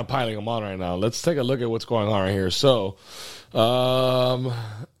just kind of piling them on right now. Let's take a look at what's going on right here. So,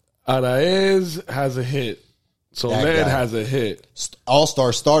 Arraez has a hit. Soler has a hit.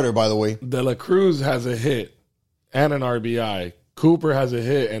 All-star starter, by the way. De La Cruz has a hit and an RBI. Cooper has a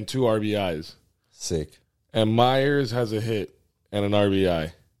hit and 2 RBIs. Sick. And Myers has a hit and an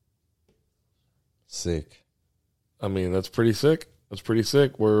RBI. Sick. I mean, that's pretty sick.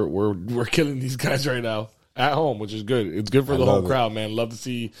 We're killing these guys right now at home, which is good. It's good for the home crowd, man. Love to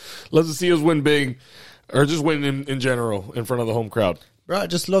see us win big, or just win in general in front of the home crowd. Bro, I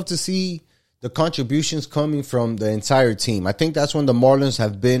just love to see the contributions coming from the entire team. I think that's when the Marlins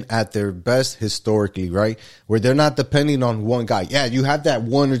have been at their best historically, right? Where they're not depending on one guy. Yeah, you have that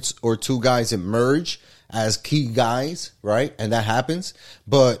 1 or 2 guys emerge as key guys, right? And that happens.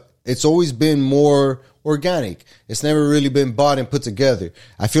 But it's always been more organic. It's never really been bought and put together.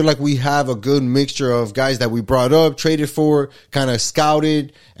 I feel like we have a good mixture of guys that we brought up, traded for, kind of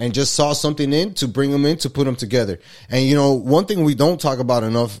scouted, and just saw something in to bring them in to put them together. And, one thing we don't talk about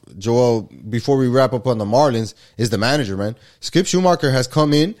enough, Joel, before we wrap up on the Marlins, is the manager, man. Skip Schumacher has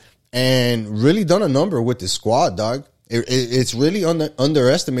come in and really done a number with this squad, dog. It's really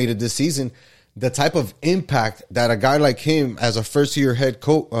underestimated this season, the type of impact that a guy like him as a first-year head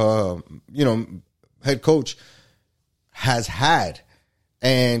coach has had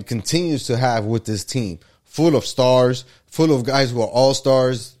and continues to have with this team. Full of stars, full of guys who are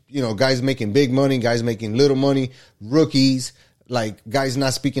all-stars, guys making big money, guys making little money, rookies, like guys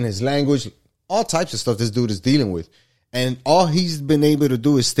not speaking his language, all types of stuff this dude is dealing with. And all he's been able to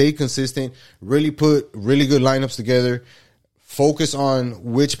do is stay consistent, really put really good lineups together, focus on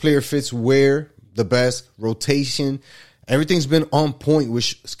which player fits where the best, rotation. Everything's been on point with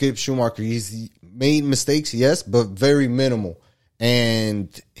Skip Schumacher. He's made mistakes, yes, but very minimal. And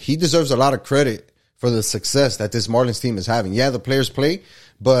he deserves a lot of credit for the success that this Marlins team is having. Yeah, the players play,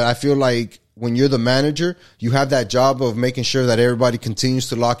 but I feel like when you're the manager, you have that job of making sure that everybody continues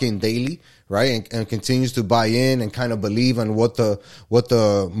to lock in daily, right? And continues to buy in and kind of believe on what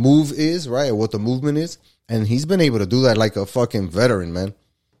the move is, right? Or what the movement is. And he's been able to do that like a fucking veteran, man.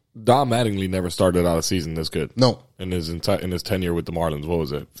 Don Mattingly never started out a season this good. No. In his tenure with the Marlins. What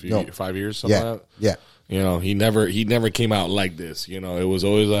was it? 5 years? Something like that? Yeah. You know, he never came out like this. You know, it was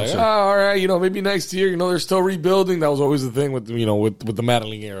always like, all right, you know, maybe next year, you know, they're still rebuilding. That was always the thing with, you know, with the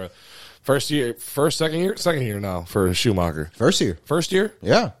Mattingly era. Second year now for Schumacher. First year.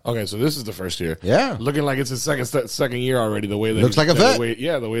 Yeah. Okay, so this is the first year. Yeah. Looking like it's his second year already. The way that looks like a vet.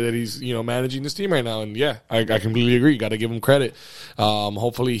 The way that he's, you know, managing this team right now, and yeah, I completely agree. You got to give him credit.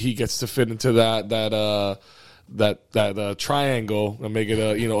 Hopefully he gets to fit into that triangle and make it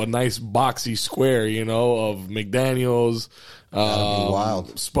a nice boxy square, you know, of McDaniels,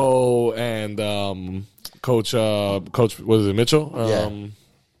 wild. Spo, and Coach was it Mitchell?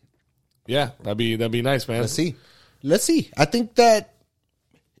 Yeah, that'd be nice, man. Let's see. I think that,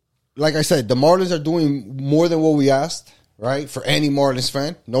 like I said, the Marlins are doing more than what we asked, right? For any Marlins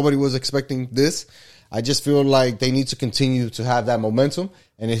fan, nobody was expecting this. I just feel like they need to continue to have that momentum,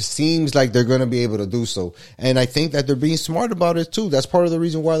 and it seems like they're going to be able to do so. And I think that they're being smart about it too. That's part of the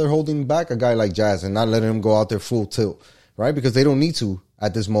reason why they're holding back a guy like Jazz and not letting him go out there full tilt, right? Because they don't need to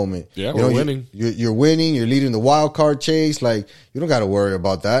at this moment. Yeah, we're winning. You're winning. You're leading the wild card chase. Like, you don't got to worry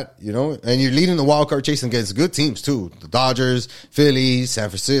about that, you know? And you're leading the wild card chase against good teams too. The Dodgers, Phillies, San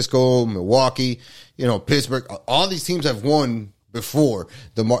Francisco, Milwaukee, you know, Pittsburgh. All these teams have won before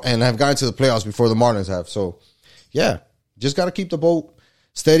and have gotten to the playoffs before the Marlins have. So, yeah, just got to keep the boat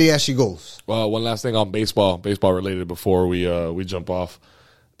steady as she goes. Well, one last thing on baseball related before we jump off.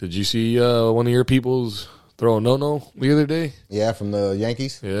 Did you see one of your people's throw a no-no the other day? Yeah, from the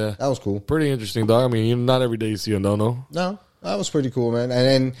Yankees. Yeah. That was cool. Pretty interesting, dog. I mean, not every day you see a no-no. No, that was pretty cool, man. And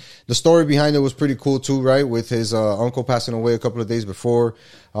then the story behind it was pretty cool, too, right? With his uncle passing away a couple of days before.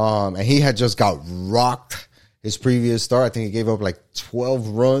 And he had just got rocked his previous start. I think he gave up like 12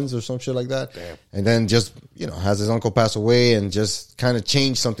 runs or some shit like that. Damn. And then just, you know, has his uncle pass away and just kind of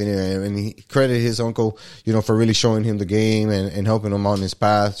changed something in him. And he credited his uncle, you know, for really showing him the game and helping him on his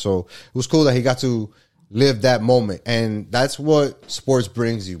path. So it was cool that he got to live that moment. And that's what sports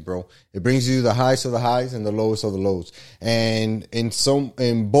brings you, bro. It brings you the highest of the highs and the lowest of the lows. And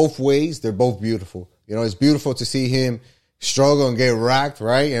in both ways, they're both beautiful. You know, it's beautiful to see him struggle and get racked,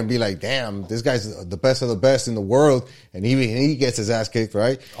 right? And be like, damn, this guy's the best of the best in the world. And he gets his ass kicked,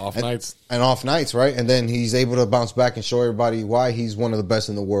 right? Off nights, right? And then he's able to bounce back and show everybody why he's one of the best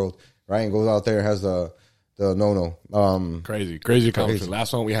in the world, right? And goes out there and has the no. Crazy accomplishment.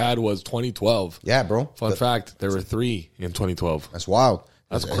 Last one we had was 2012. Yeah, bro. Fun fact, there were 3 in 2012. That's wild.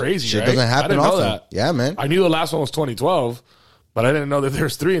 That's crazy, Shit right? doesn't happen I didn't often. know that. Yeah, man. I knew the last one was 2012, but I didn't know that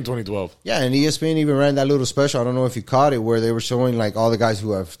there's 3 in 2012. Yeah, and ESPN even ran that little special. I don't know if you caught it, where they were showing like all the guys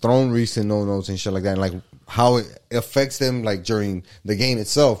who have thrown recent no-nos and shit like that, and like how it affects them like during the game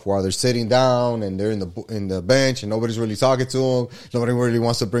itself, while they're sitting down and they're in the bench and nobody's really talking to them. Nobody really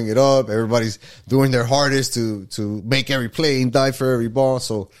wants to bring it up. Everybody's doing their hardest to make every play and dive for every ball.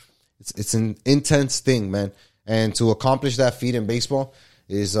 So it's an intense thing, man. And to accomplish that feat in baseball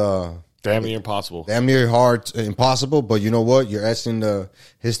is damn near impossible. Damn near impossible, but you know what? You're etched in the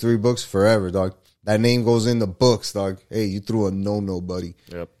history books forever, dog. That name goes in the books, dog. Hey, you threw a no-no, buddy.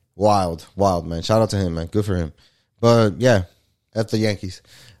 Yep. Wild, man. Shout out to him, man. Good for him. But, yeah, F the Yankees.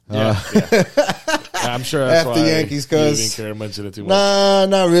 Yeah. I'm sure that's F the Yankees, cuz you didn't care to mention it too much. Nah,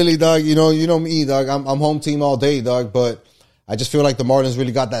 not really, dog. You know me, dog. I'm home team all day, dog. But I just feel like the Marlins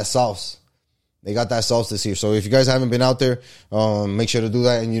really got that sauce. They got that sauce this year. So if you guys haven't been out there, make sure to do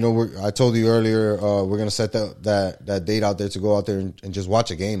that. And, you know, I told you earlier, we're going to set that date out there to go out there and just watch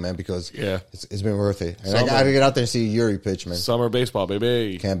a game, man, because it's been worth it. And I got to get out there and see Yuri pitch, man. Summer baseball,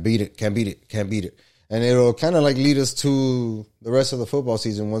 baby. Can't beat it. And it'll kind of like lead us to the rest of the football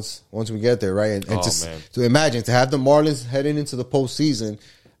season once we get there, right? And to imagine, to have the Marlins heading into the postseason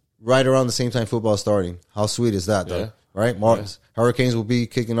right around the same time football starting. How sweet is that, though? Yeah. Right? Marlins. Yeah. Hurricanes will be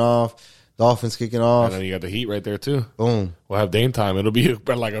kicking off. Dolphins kicking off. And then you got the Heat right there, too. Boom. We'll have Dame time. It'll be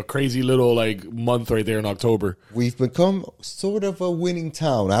like a crazy little month right there in October. We've become sort of a winning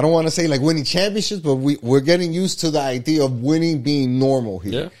town. I don't want to say like winning championships, but we're getting used to the idea of winning being normal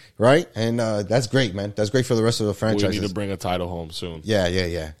here. Yeah. right? And that's great, man. That's great for the rest of the franchises. We need to bring a title home soon.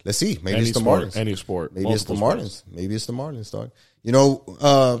 Yeah. Let's see. Maybe Any it's the sport, Marlins. Any sport. Maybe it's the Multiple sports. Marlins. Maybe it's the Marlins, dog. You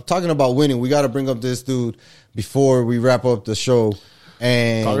know, talking about winning, we got to bring up this dude before we wrap up the show.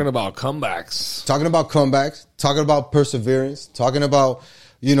 And talking about comebacks, talking about perseverance, talking about,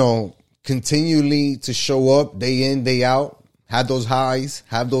 you know, continually to show up day in, day out, have those highs,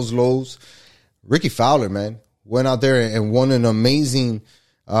 have those lows. Rickie Fowler, man, went out there and won an amazing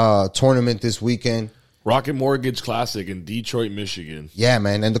tournament this weekend. Rocket Mortgage Classic in Detroit, Michigan. Yeah,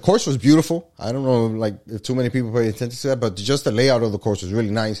 man. And the course was beautiful. I don't know, like, if too many people paid attention to that, but just the layout of the course was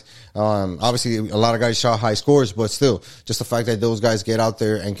really nice. Obviously, a lot of guys shot high scores, but still, just the fact that those guys get out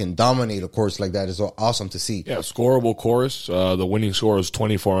there and can dominate a course like that is awesome to see. Yeah, scoreable course. The winning score was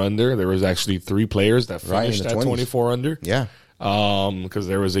 24 under. There was actually 3 players that finished at 24 under. Yeah. Because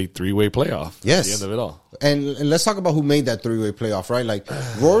there was a 3-way playoff yes. at the end of it all. And let's talk about who made that 3-way playoff, right? Like,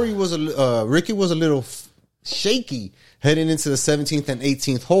 Rickie was a little shaky heading into the 17th and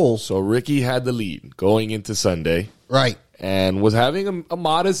 18th hole. So Rickie had the lead going into Sunday. Right. And was having a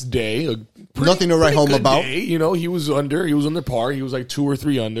modest day. Nothing to write home about. Day. You know, he was under par. He was like 2 or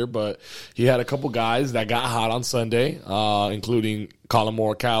 3 under, but he had a couple guys that got hot on Sunday, including Colin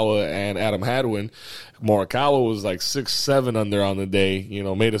Morikawa and Adam Hadwin. Morikawa was like 6, 7 under on the day, you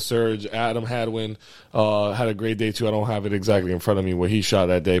know, made a surge. Adam Hadwin had a great day too. I don't have it exactly in front of me where he shot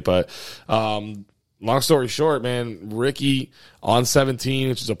that day, but long story short, man, Rickie on 17,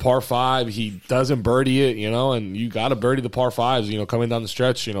 which is a par 5, he doesn't birdie it, you know, and you got to birdie the par 5s, you know, coming down the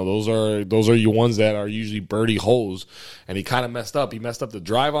stretch, you know, those are your ones that are usually birdie holes, and he kind of messed up. He messed up the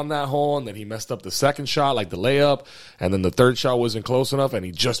drive on that hole, and then he messed up the second shot, like the layup, and then the third shot wasn't close enough, and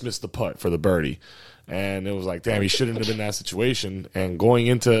he just missed the putt for the birdie. And it was like, damn, he shouldn't have been in that situation. And going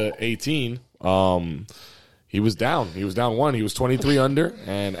into 18, he was down. He was down 1. He was 23 under.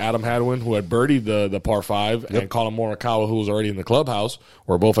 And Adam Hadwin, who had birdied the par 5, and Colin Morikawa, who was already in the clubhouse,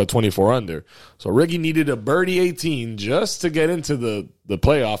 were both at 24 under. So Rickie needed a birdie 18 just to get into the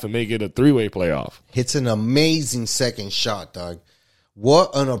playoff and make it a 3-way playoff. Hits an amazing second shot, dog.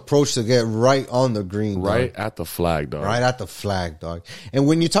 What an approach to get right on the green, dog. Right at the flag, dog. Right at the flag, dog. And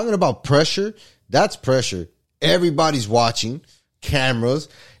when you're talking about pressure, that's pressure. Everybody's watching. Cameras.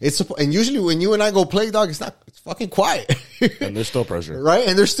 And usually when you and I go play, dog, it's fucking quiet. And there's still pressure. Right?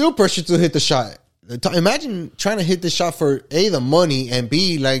 And there's still pressure to hit the shot. Imagine trying to hit the shot for A, the money, and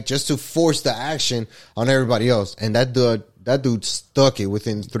B, like, just to force the action on everybody else. And that dude stuck it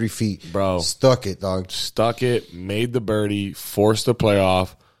within 3 feet. Bro. Stuck it, dog. Stuck it, made the birdie, forced the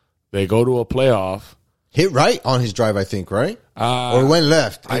playoff. They go to a playoff. Hit right on his drive, I think, right? Or went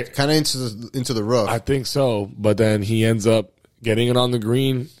left, kind of into the rough. I think so, but then he ends up getting it on the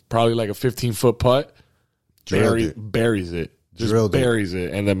green, probably like a 15-foot putt. Buries it. Just buries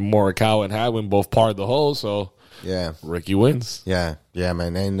it. And then Morikawa and Hadwin both parred the hole, so yeah, Rickie wins. Yeah,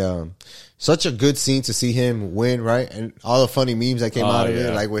 man. And such a good scene to see him win, right? And all the funny memes that came out of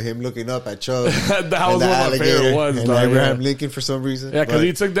it, like with him looking up at Chubb. That was one of my favorite ones. And Abraham Lincoln for some reason. Yeah, because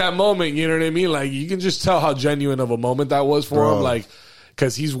he took that moment, you know what I mean? Like, you can just tell how genuine of a moment that was for him. Like,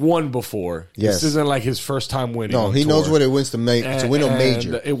 because he's won before. Yes. This isn't like his first time winning. No, he knows what it wins to win a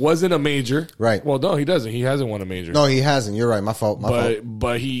major. It wasn't a major. Right. Well, no, he doesn't. He hasn't won a major. No, he hasn't. You're right. My fault.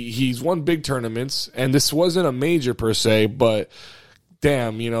 But he's won big tournaments, and this wasn't a major per se, but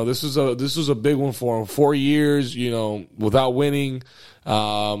damn, you know, this was a big one for him. 4 years, you know, without winning.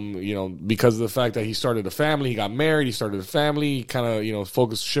 You know, because of the fact that he started a family, he got married, he started a family, he kind of, you know,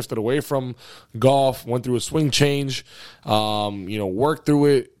 shifted away from golf, went through a swing change, you know, worked through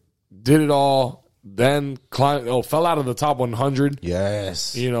it, did it all, then fell out of the top 100.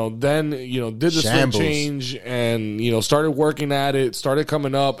 Yes. You know, then, you know, did the swing change and, you know, started working at it, started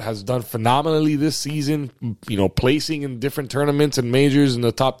coming up, has done phenomenally this season, you know, placing in different tournaments and majors in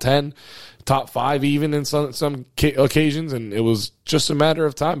the top 10. Top 5 even in some occasions, and it was just a matter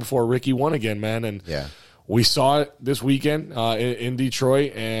of time before Rickie won again, man. And we saw it this weekend in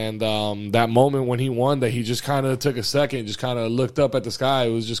Detroit, and that moment when he won, that he just kind of took a second, just kind of looked up at the sky.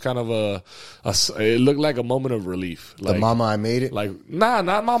 It was just kind of it looked like a moment of relief. Like, the mama I made it? Like, nah,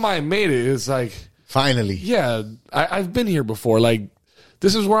 not mama I made it. It's like, finally. Yeah, I've been here before. Like,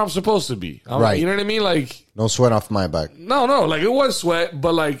 this is where I'm supposed to be. Right. You know what I mean? Like, no sweat off my back. No. Like, it was sweat,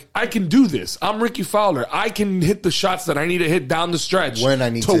 but like, I can do this. I'm Rickie Fowler. I can hit the shots that I need to hit down the stretch when I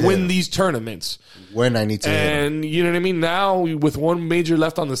need to win these tournaments. When I need to and you know what I mean? Now, with one major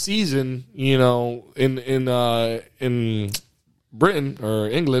left on the season, you know, in Britain or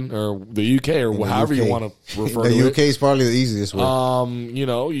England or the UK or however you want to refer to it. The UK is probably the easiest way. You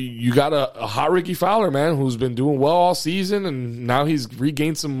know, you got a hot Rickie Fowler, man, who's been doing well all season, and now he's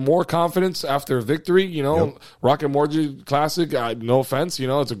regained some more confidence after a victory. You know, Rocket Mortgage Classic, no offense, you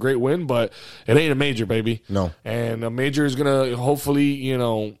know, it's a great win, but it ain't a major, baby. No. And a major is going to hopefully, you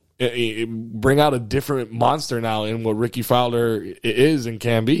know, bring out a different monster now in what Rickie Fowler is and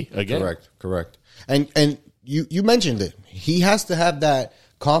can be again. Correct. And you mentioned it. He has to have that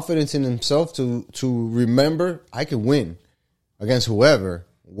confidence in himself to remember I can win against whoever,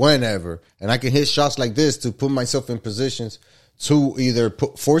 whenever, and I can hit shots like this to put myself in positions to either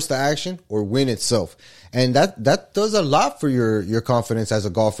force the action or win itself. And that does a lot for your confidence as a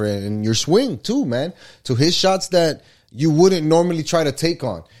golfer and your swing too, man. To hit shots that you wouldn't normally try to take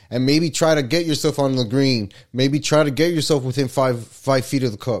on, and maybe try to get yourself on the green, maybe try to get yourself within 5 feet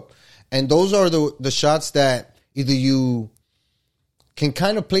of the cup. And those are the shots that either you can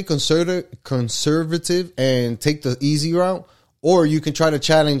kind of play conservative and take the easy route, or you can try to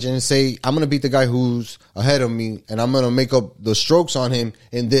challenge and say, I'm going to beat the guy who's ahead of me, and I'm going to make up the strokes on him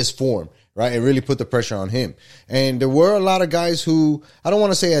in this form, right? And really put the pressure on him. And there were a lot of guys who, I don't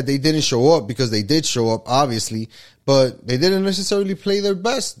want to say that they didn't show up, because they did show up, obviously, but they didn't necessarily play their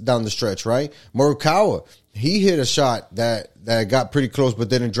best down the stretch, right? Morikawa, he hit a shot that got pretty close but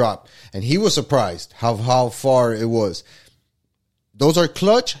didn't drop. And he was surprised how far it was. Those are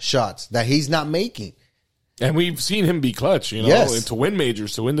clutch shots that he's not making. And we've seen him be clutch, you know, yes, to win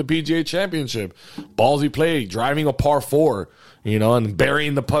majors, to win the PGA Championship. Ballsy play, driving a par 4, you know, and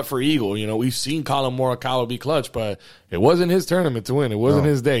burying the putt for eagle. You know, we've seen Colin Morikawa be clutch, but it wasn't his tournament to win. It wasn't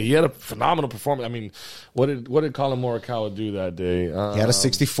his day. He had a phenomenal performance. I mean, what did Colin Morikawa do that day? He had a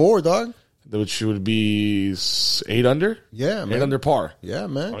 64, dog. Which would be 8 under? Yeah, man. 8 under par. Yeah,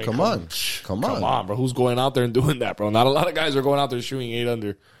 man. I mean, come on. Come on, bro. Who's going out there and doing that, bro? Not a lot of guys are going out there shooting 8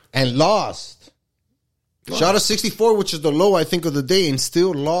 under. And lost. Shot a 64, which is the low, I think, of the day, and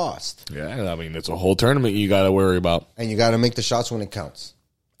still lost. Yeah, I mean, it's a whole tournament you got to worry about. And you got to make the shots when it counts.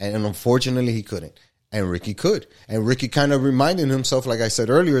 And unfortunately, he couldn't. And Rickie could. And Rickie kind of reminded himself, like I said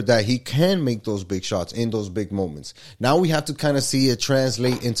earlier, that he can make those big shots in those big moments. Now we have to kind of see it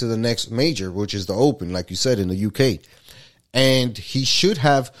translate into the next major, which is the Open, like you said, in the UK. And he should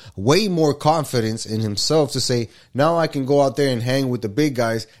have way more confidence in himself to say, now I can go out there and hang with the big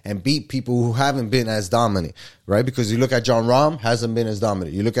guys and beat people who haven't been as dominant, right? Because you look at Jon Rahm, hasn't been as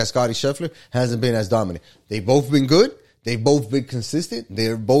dominant. You look at Scottie Scheffler, hasn't been as dominant. They've both been good. They've both been consistent.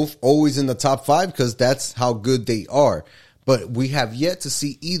 They're both always in the top 5 because that's how good they are. But we have yet to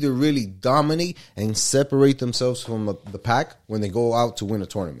see either really dominate and separate themselves from the pack when they go out to win a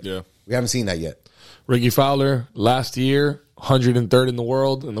tournament. Yeah. We haven't seen that yet. Rickie Fowler, last year, 103rd in the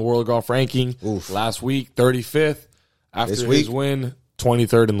world golf ranking. Oof. Last week, 35th. After his win,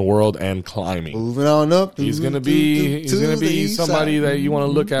 23rd in the world and climbing. Moving on up. He's going to be somebody that you want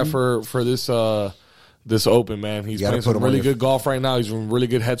to look at for this Open, man. He's playing some really good golf right now. He's in really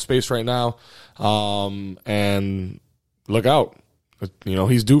good headspace right now. And look out. You know,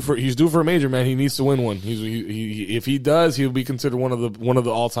 he's due for a major, man. He needs to win one. If he does, he'll be considered one of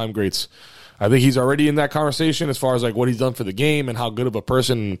the all-time greats. I think he's already in that conversation as far as like what he's done for the game and how good of a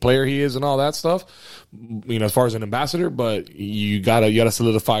person and player he is and all that stuff. You know, as far as an ambassador, but you gotta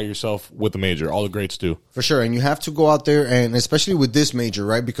solidify yourself with the major. All the greats do. For sure. And you have to go out there, and especially with this major,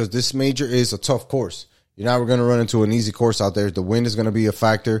 right? Because this major is a tough course. You're not going to run into an easy course out there. The wind is going to be a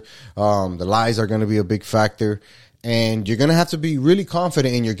factor. The lies are going to be a big factor. And you're going to have to be really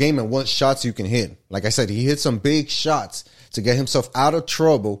confident in your game and what shots you can hit. Like I said, he hit some big shots to get himself out of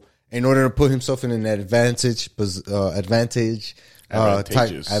trouble in order to put himself in an advantageous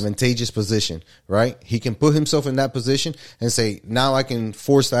position, right? He can put himself in that position and say, now I can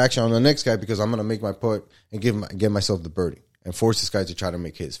force the action on the next guy because I'm going to make my putt and give myself the birdie and force this guy to try to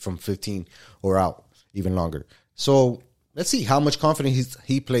make his from 15 or out even longer. So let's see how much confidence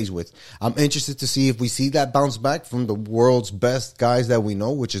he plays with. I'm interested to see if we see that bounce back from the world's best guys that we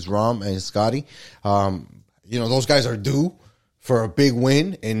know, which is Rahm and Scottie. You know, those guys are due for a big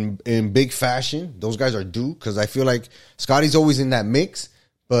win in big fashion. Those guys are due because I feel like Scottie's always in that mix,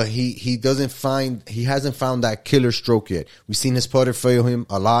 but he hasn't found that killer stroke yet. We've seen his putter fail him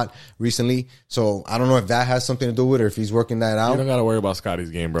a lot recently, so I don't know if that has something to do with it or if he's working that out. You don't got to worry about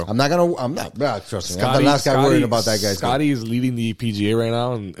Scottie's game, bro. I'm not, trust me. I'm the last guy worried about that guy's Scottie is leading the PGA right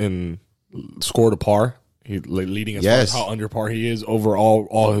now and scored a par. He's leading as far as how under par he is over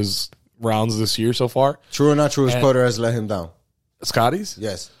all his rounds this year so far. True or not true, his putter has let him down. Scottie's?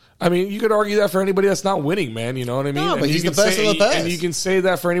 Yes. I mean, you could argue that for anybody that's not winning, man. You know what I mean? No, but and he's you the can best say, of the best. And you can say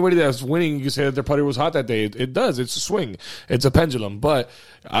that for anybody that's winning. You can say that their putter was hot that day. It does. It's a swing. It's a pendulum. But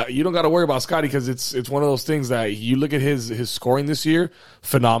you don't got to worry about Scotty because it's one of those things that you look at his scoring this year,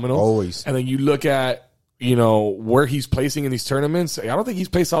 phenomenal. Always. And then you look at, you know, where he's placing in these tournaments. I don't think he's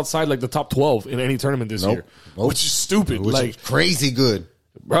placed outside like the top 12 in any tournament this year, which is stupid. Which is crazy good.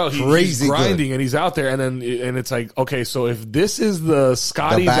 Bro, he's grinding good. And he's out there, and it's like, okay, so if this is the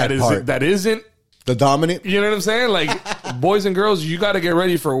Scotty that isn't the dominant, you know what I'm saying? Like, boys and girls, you got to get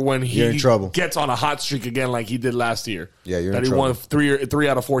ready for when he in trouble. Gets on a hot streak again, like he did last year. Yeah, you're that in he trouble. won three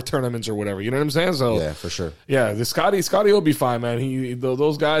out of 4 tournaments or whatever. You know what I'm saying? So yeah, for sure. Yeah, the Scotty will be fine, man.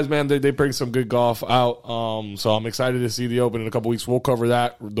 Those guys, man, they bring some good golf out. So I'm excited to see the Open in a couple weeks. We'll cover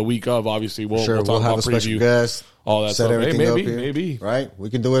that the week of. Obviously, we'll talk we'll have about a special preview, guest. all that set stuff. Everything Hey, up here, maybe, right? We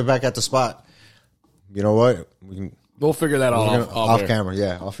can do it back at the spot. You know what? We'll figure that out off camera.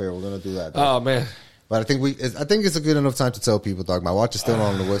 Yeah, off air. We're gonna do that. Oh man. But I think it's a good enough time to tell people, dog. My watch is still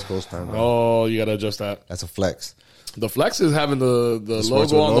on the West Coast time. Bro. Oh, you gotta adjust that. That's a flex. The flex is having the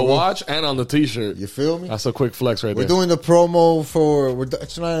logo on the watch and on the T-shirt. You feel me? That's a quick flex right there. We're doing the promo we're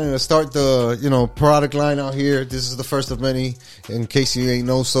trying to start the product line out here. This is the first of many. In case you ain't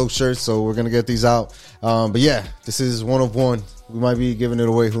know, soak shirts. So we're gonna get these out. But yeah, this is one of one. We might be giving it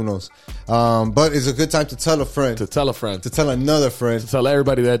away. Who knows? But it's a good time to tell a friend. To tell a friend. To tell another friend. To tell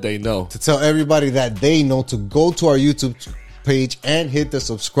everybody that they know. To tell everybody that they know to go to our YouTube page and hit the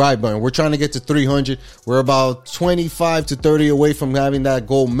subscribe button. We're trying to get to 300. We're about 25 to 30 away from having that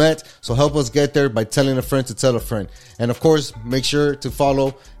goal met. So help us get there by telling a friend to tell a friend. And of course, make sure to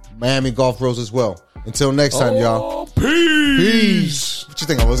follow Miami Golf Bros as well. Until next time, y'all. Peace. What you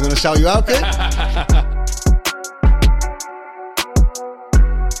think? I was going to shout you out, kid?